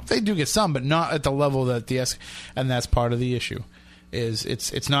 yeah. They do get some, but not at the level that the SK... And that's part of the issue. Is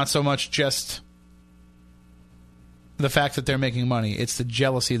it's not so much just the fact that they're making money. It's the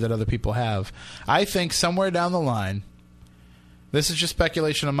jealousy that other people have. I think somewhere down the line, this is just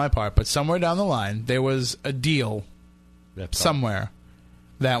speculation on my part, but somewhere down the line, there was a deal somewhere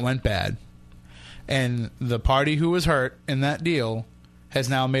that went bad. And the party who was hurt in that deal has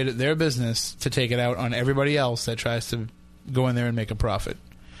now made it their business to take it out on everybody else that tries to go in there and make a profit.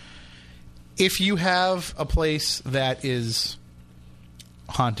 If you have a place that is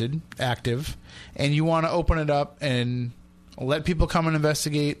haunted, active, and you want to open it up and let people come and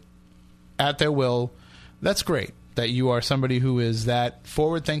investigate at their will, that's great. That you are somebody who is that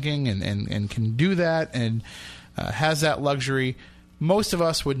forward-thinking and can do that and has that luxury. Most of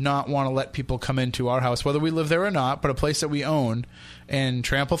us would not want to let people come into our house, whether we live there or not, but a place that we own, and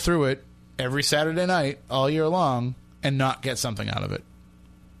trample through it every Saturday night all year long and not get something out of it.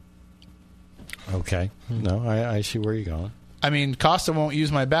 Okay. No, I see where you're going. I mean, Costa won't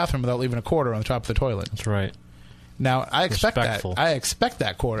use my bathroom without leaving a quarter on the top of the toilet. That's right. Now, I expect Respectful. that. I expect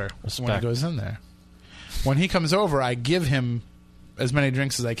that quarter when he goes in there. When he comes over, I give him as many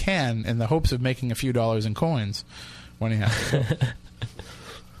drinks as I can in the hopes of making a few dollars in coins when he has to.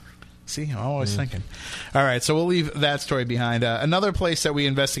 See, I'm always thinking. All right, so we'll leave that story behind. Another place that we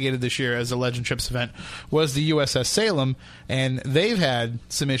investigated this year as a Legend Trips event was the USS Salem, and they've had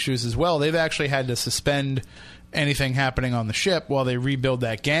some issues as well. They've actually had to suspend anything happening on the ship while they rebuild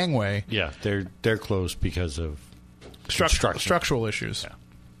that gangway. Yeah, they're closed because of structural issues.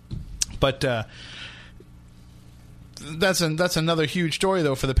 Yeah. But that's another huge story,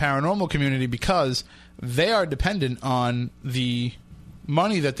 though, for the paranormal community, because they are dependent on the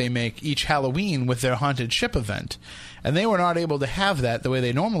money that they make each Halloween with their haunted ship event. And they were not able to have that the way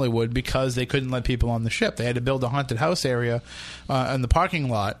they normally would because they couldn't let people on the ship. They had to build a haunted house area in the parking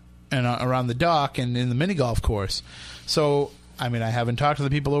lot and around the dock and in the mini golf course. So, I mean, I haven't talked to the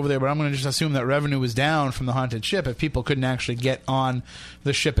people over there, but I'm going to just assume that revenue was down from the haunted ship if people couldn't actually get on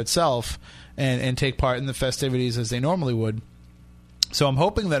the ship itself and take part in the festivities as they normally would. So I'm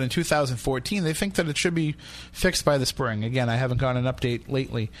hoping that in 2014, they think that it should be fixed by the spring. Again, I haven't gotten an update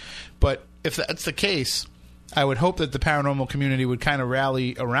lately. But if that's the case, I would hope that the paranormal community would kind of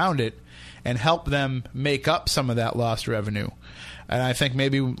rally around it and help them make up some of that lost revenue. And I think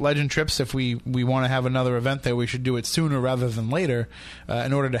maybe Legend Trips, if we want to have another event there, we should do it sooner rather than later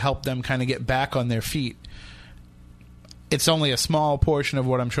in order to help them kind of get back on their feet. It's only a small portion of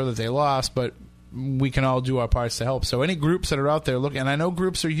what I'm sure that they lost, but we can all do our parts to help. So any groups that are out there looking, and I know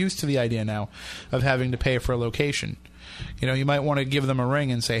groups are used to the idea now of having to pay for a location. You know, you might want to give them a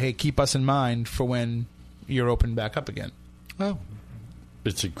ring and say, hey, keep us in mind for when you're open back up again. Well,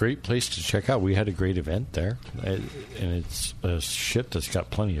 it's a great place to check out. We had a great event there, and it's a ship that's got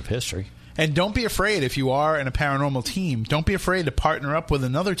plenty of history. And don't be afraid, if you are in a paranormal team, don't be afraid to partner up with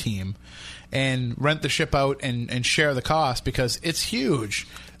another team and rent the ship out and share the cost, because it's huge.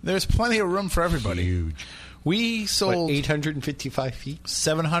 There's plenty of room for everybody. Huge. We sold 855 feet?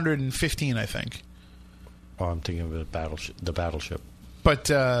 715, I think. Oh, I'm thinking of the battleship. But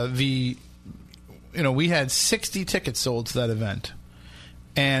we had 60 tickets sold to that event.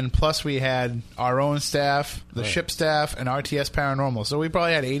 And plus we had our own staff, the ship staff, and RTS Paranormal. So we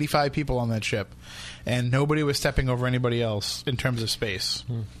probably had 85 people on that ship. And nobody was stepping over anybody else in terms of space.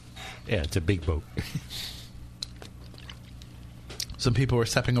 Yeah, it's a big boat. Some people were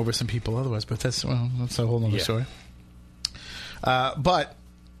stepping over some people otherwise, but that's a whole other story.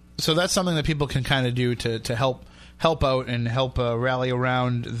 So that's something that people can kind of do to help out and help rally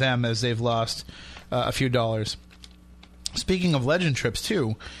around them as they've lost a few dollars. Speaking of Legend Trips,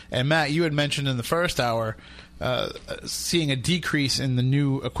 too, and Matt, you had mentioned in the first hour seeing a decrease in the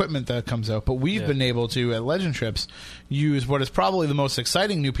new equipment that comes out, but we've been able to, at Legend Trips, use what is probably the most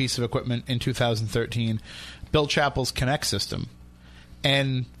exciting new piece of equipment in 2013, Bill Chappell's Kinect system.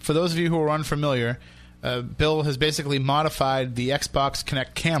 And for those of you who are unfamiliar, Bill has basically modified the Xbox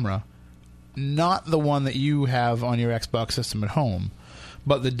Kinect camera, not the one that you have on your Xbox system at home,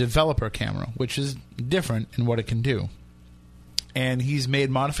 but the developer camera, which is different in what it can do. And he's made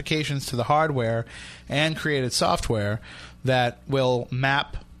modifications to the hardware and created software that will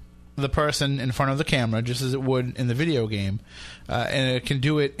map the person in front of the camera just as it would in the video game. And it can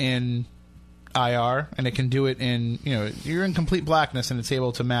do it in IR, and it can do it in, you're in complete blackness, and it's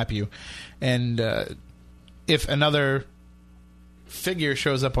able to map you. And if another figure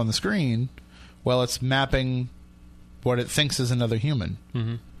shows up on the screen, well, it's mapping what it thinks is another human.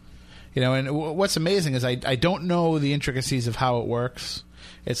 Mm-hmm. And what's amazing is I don't know the intricacies of how it works.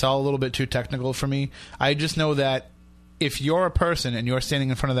 It's all a little bit too technical for me. I just know that if you're a person and you're standing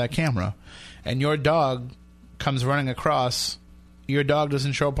in front of that camera and your dog comes running across, your dog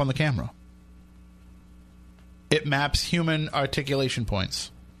doesn't show up on the camera. It maps human articulation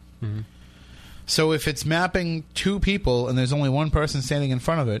points. Mm-hmm. So if it's mapping two people and there's only one person standing in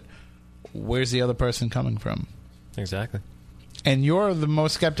front of it, where's the other person coming from? Exactly. And you're the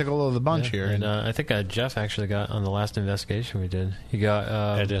most skeptical of the bunch here. And I think Jeff actually got on the last investigation we did. He got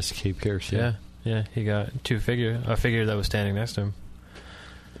at Escape Pierce. Yeah, he got a figure that was standing next to him.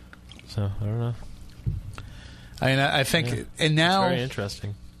 So I don't know. I think, and now it's very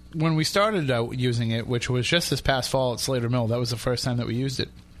interesting. When we started out using it, which was just this past fall at Slater Mill, that was the first time that we used it.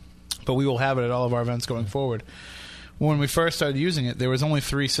 But we will have it at all of our events going forward. When we first started using it, there was only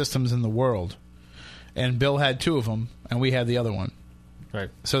 3 systems in the world. And Bill had 2 of them, and we had the other one. Right.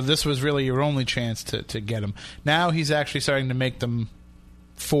 So this was really your only chance to get them. Now he's actually starting to make them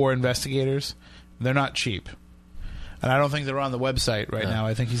for investigators. They're not cheap. And I don't think they're on the website right now.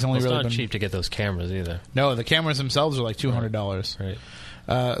 I think he's only it's really not cheap to get those cameras either. No, the cameras themselves are like $200.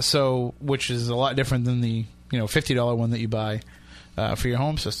 Right. So, which is a lot different than the $50 one that you buy for your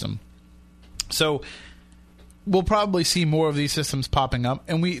home system. So we'll probably see more of these systems popping up,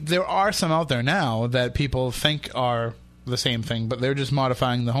 and there are some out there now that people think are the same thing, but they're just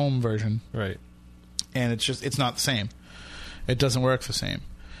modifying the home version, right? And it's not the same. It doesn't work the same.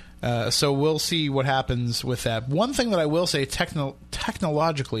 So we'll see what happens with that. One thing that I will say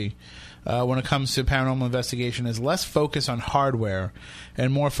technologically, when it comes to paranormal investigation, is less focus on hardware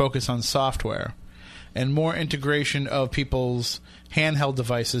and more focus on software, and more integration of people's handheld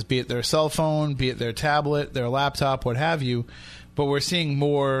devices, be it their cell phone, be it their tablet, their laptop, what have you. But we're seeing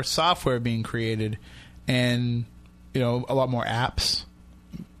more software being created, and a lot more apps.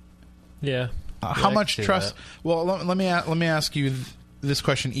 Yeah. How much trust? Well, let me ask you this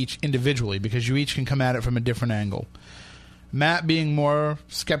question each individually, because you each can come at it from a different angle. Matt being more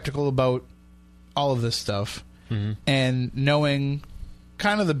skeptical about all of this stuff, mm-hmm. and knowing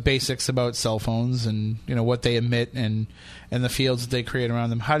kind of the basics about cell phones and what they emit and the fields that they create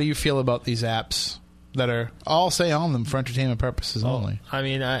around them. How do you feel about these apps that are all say on them for entertainment purposes only? I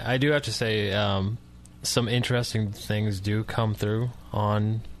mean, I do have to say some interesting things do come through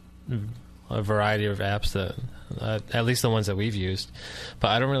on a variety of apps that at least the ones that we've used, but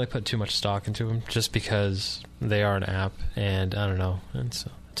I don't really put too much stock into them just because they are an app, and I don't know, it's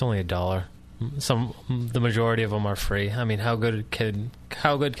only $1. The majority of them are free. I mean, how good can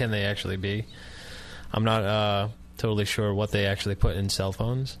they actually be? I'm not totally sure what they actually put in cell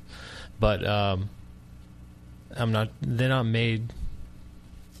phones, but they're not made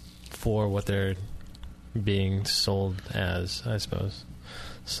for what they're being sold as, I suppose.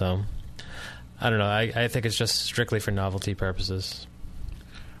 So I don't know. I think it's just strictly for novelty purposes.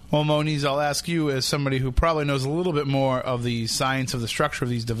 Well, Moniz, I'll ask you, as somebody who probably knows a little bit more of the science of the structure of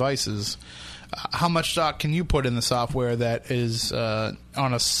these devices, how much stock can you put in the software that is on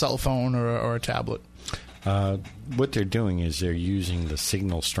a cell phone or a tablet? What they're doing is they're using the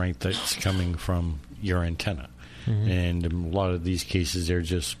signal strength that's coming from your antenna. Mm-hmm. And in a lot of these cases, they're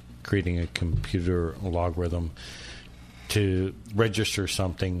just creating a computer logarithm to register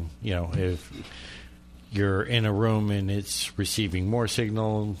something. If you're in a room and it's receiving more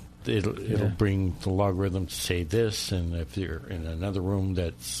signal, it'll bring the logarithm to say this, and if you're in another room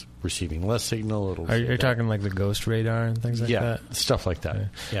that's receiving less signal, it'll. Are you talking like the ghost radar and things like that? Yeah, stuff like that.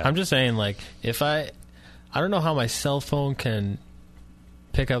 Yeah. I'm just saying, like, if I don't know how my cell phone can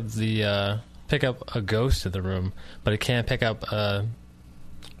pick up a ghost in the room, but it can't pick up a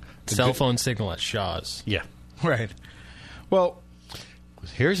cell phone signal at Shaw's. Yeah, right. Well,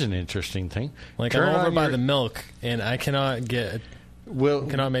 here's an interesting thing. Like, I'm over by the milk, and I cannot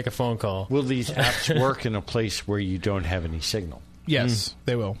make a phone call. Will these apps work in a place where you don't have any signal? Yes,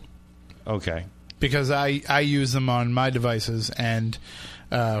 they will. Okay. Because I use them on my devices, and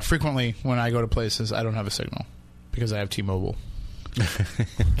frequently when I go to places, I don't have a signal because I have T-Mobile.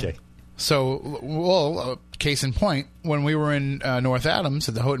 Okay. So, case in point, when we were in North Adams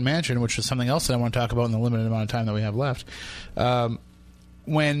at the Houghton Mansion, which is something else that I want to talk about in the limited amount of time that we have left,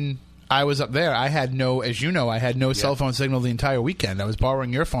 when I was up there, I had no cell phone signal the entire weekend. I was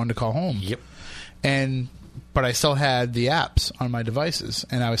borrowing your phone to call home. Yep. But I still had the apps on my devices,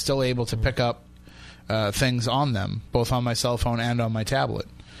 and I was still able to pick up things on them, both on my cell phone and on my tablet.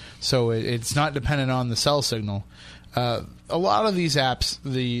 So it's not dependent on the cell signal. A lot of these apps,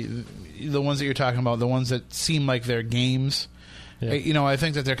 the ones that you're talking about, the ones that seem like they're games, I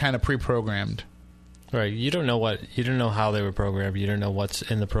think that they're kind of pre-programmed. Right. You don't know how they were programmed. You don't know what's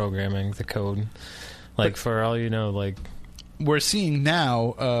in the programming, the code. Like, for all you know, like... We're seeing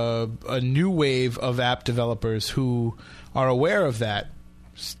now a new wave of app developers who are aware of that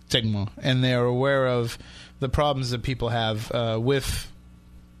stigma, and they're aware of the problems that people have with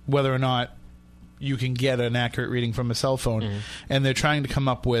whether or not you can get an accurate reading from a cell phone, and they're trying to come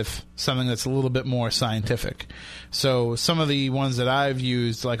up with something that's a little bit more scientific. So some of the ones that I've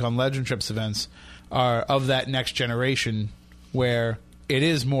used, like on Legend Trips events, are of that next generation where it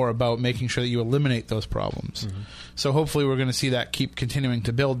is more about making sure that you eliminate those problems. So hopefully we're going to see that keep continuing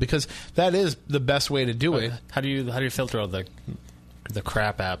to build, because that is the best way to do it. How do you filter out the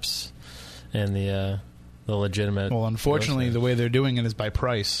crap apps and the legitimate? Well, unfortunately, the way they're doing it is by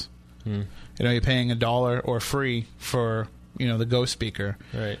price. You're paying $1 or free for the Ghost speaker.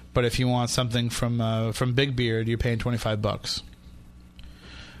 Right. But if you want something from Big Beard, you're paying $25.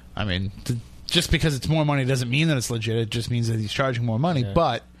 I mean, just because it's more money doesn't mean that it's legit. It just means that he's charging more money. Yeah.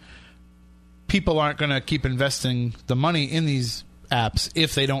 But people aren't going to keep investing the money in these apps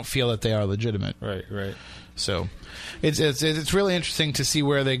if they don't feel that they are legitimate. Right. So it's really interesting to see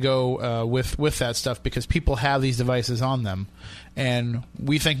where they go with that stuff, because people have these devices on them, and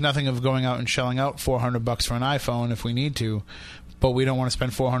we think nothing of going out and shelling out $400 for an iPhone if we need to, but we don't want to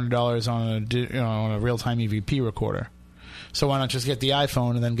spend $400 on a real-time EVP recorder. So why not just get the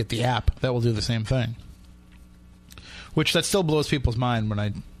iPhone and then get the app that will do the same thing? Which that still blows people's mind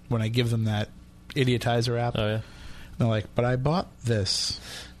when I give them that Idiotizer app. Oh yeah, they're like, "But I bought this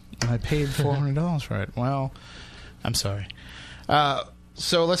and I paid $400 for it." Well, I'm sorry.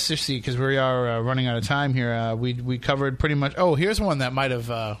 So let's just see, because we are running out of time here. We covered pretty much. Oh, here's one that might have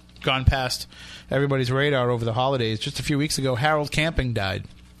gone past everybody's radar over the holidays. Just a few weeks ago, Harold Camping died.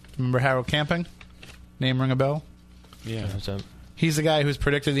 Remember Harold Camping? Name ring a bell? Yeah. He's the guy who's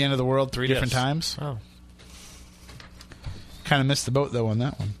predicted the end of the world 3 different times. Oh. Kind of missed the boat, though, on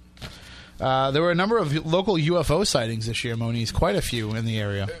that one. There were a number of local UFO sightings this year, Moniz. Quite a few in the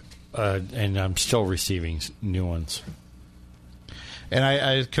area. And I'm still receiving new ones. And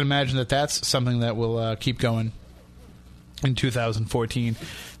I can imagine that that's something that will keep going in 2014.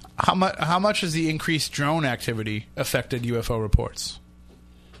 How much has the increased drone activity affected UFO reports?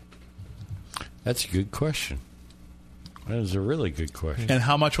 That's a good question. That is a really good question. And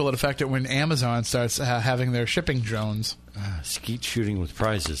how much will it affect it when Amazon starts having their shipping drones? Skeet shooting with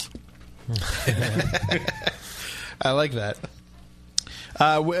prizes. I like that.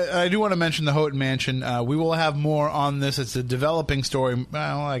 I do want to mention the Houghton Mansion. We will have more on this. It's a developing story.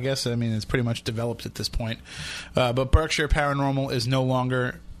 Well, I guess, it's pretty much developed at this point. But Berkshire Paranormal is no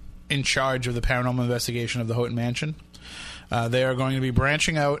longer in charge of the paranormal investigation of the Houghton Mansion. They are going to be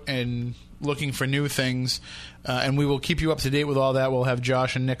branching out and looking for new things, and we will keep you up to date with all that. We'll have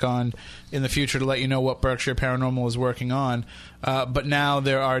Josh and Nick on in the future to let you know what Berkshire Paranormal is working on. But now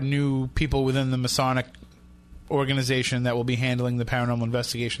there are new people within the Masonic organization that will be handling the paranormal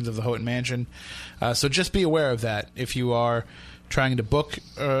investigations of the Houghton Mansion. So just be aware of that. If you are trying to book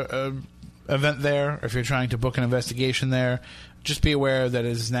an event there, or if you're trying to book an investigation there, just be aware that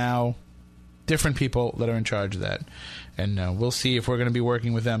it is now different people that are in charge of that. And we'll see if we're going to be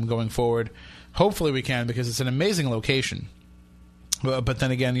working with them going forward. Hopefully we can, because it's an amazing location. But then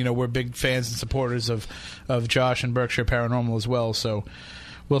again, we're big fans and supporters of Josh and Berkshire Paranormal as well. So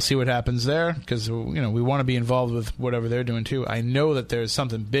we'll see what happens there, because we want to be involved with whatever they're doing too. I know that there's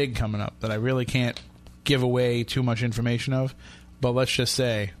something big coming up that I really can't give away too much information of. But let's just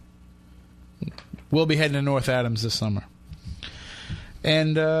say we'll be heading to North Adams this summer.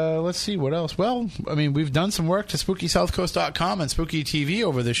 And let's see, what else? Well, we've done some work to SpookySouthCoast.com and Spooky TV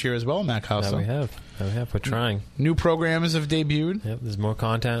over this year as well, Mac House. Yeah, we have. We're trying. New programs have debuted. Yep, there's more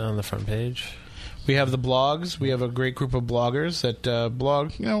content on the front page. We have the blogs. We have a great group of bloggers that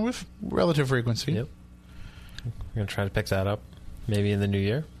blog, with relative frequency. Yep. We're going to try to pick that up maybe in the new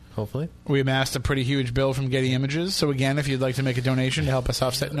year, hopefully. We amassed a pretty huge bill from Getty Images. So, again, if you'd like to make a donation to help us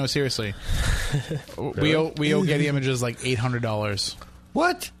offset... No, seriously. Really? We owe Getty Images like $800.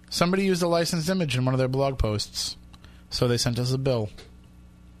 What? Somebody used a licensed image in one of their blog posts, so they sent us a bill.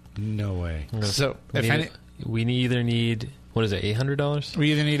 No way. So we either need, what is it, $800?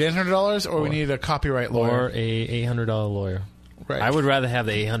 We either need $800 or we need a copyright lawyer. Or a $800 lawyer. Right. I would rather have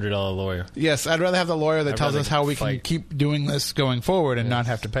the $800 lawyer. Yes, I'd rather have the lawyer that tells us how we can keep doing this going forward and not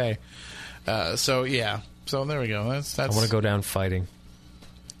have to pay. So there we go. That's. I want to go down fighting.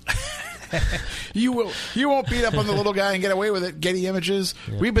 You won't beat up on the little guy and get away with it. Getty Images.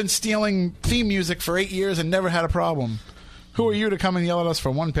 Yeah. We've been stealing theme music for 8 years and never had a problem. Who are you to come and yell at us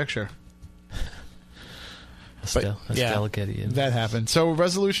for one picture? Getty. That happened. So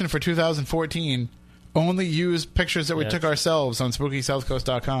resolution for 2014: only use pictures that we took ourselves on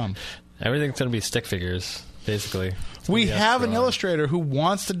SpookySouthCoast.com. Everything's going to be stick figures, basically. We have an illustrator who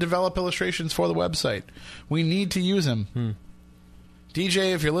wants to develop illustrations for the website. We need to use him.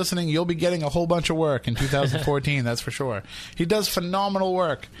 DJ, if you're listening, you'll be getting a whole bunch of work in 2014, that's for sure. He does phenomenal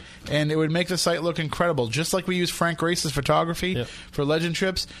work, and it would make the site look incredible. Just like we use Frank Grace's photography for Legend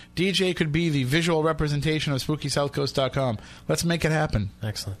Trips, DJ could be the visual representation of SpookySouthCoast.com. Let's make it happen.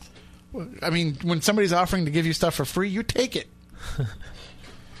 Excellent. I mean, when somebody's offering to give you stuff for free, you take it.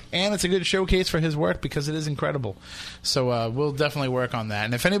 And it's a good showcase for his work because it is incredible. So we'll definitely work on that.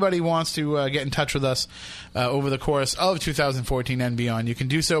 And if anybody wants to get in touch with us over the course of 2014 and beyond, you can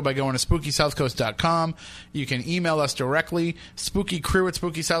do so by going to SpookySouthCoast.com. You can email us directly,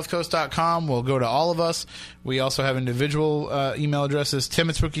 SpookyCrew@SpookySouthCoast.com. We'll go to all of us. We also have individual email addresses,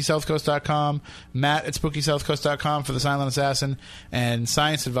 Tim@SpookySouthCoast.com, Matt@SpookySouthCoast.com for the Silent Assassin, and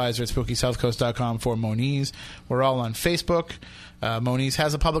Science Advisor @SpookySouthCoast.com for Moniz. We're all on Facebook. Moniz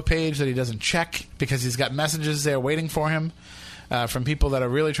has a public page that he doesn't check because he's got messages there waiting for him from people that are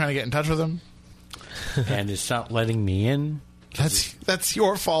really trying to get in touch with him. And it's not letting me in. That's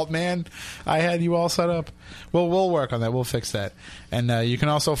your fault, man. I had you all set up. Well, we'll work on that. We'll fix that. And you can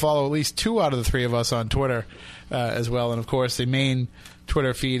also follow at least 2 out of the 3 of us on Twitter as well. And, of course, the main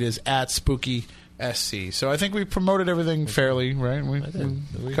Twitter feed is @SpookySC. So I think we promoted everything fairly, right? We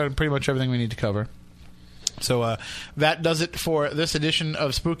covered pretty much everything we need to cover. So that does it for this edition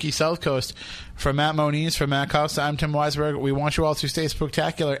of Spooky South Coast. For Matt Moniz, for Matt Costa, I'm Tim Weisberg. We want you all to stay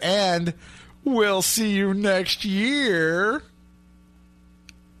spooktacular, and we'll see you next year.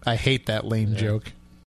 I hate that lame joke.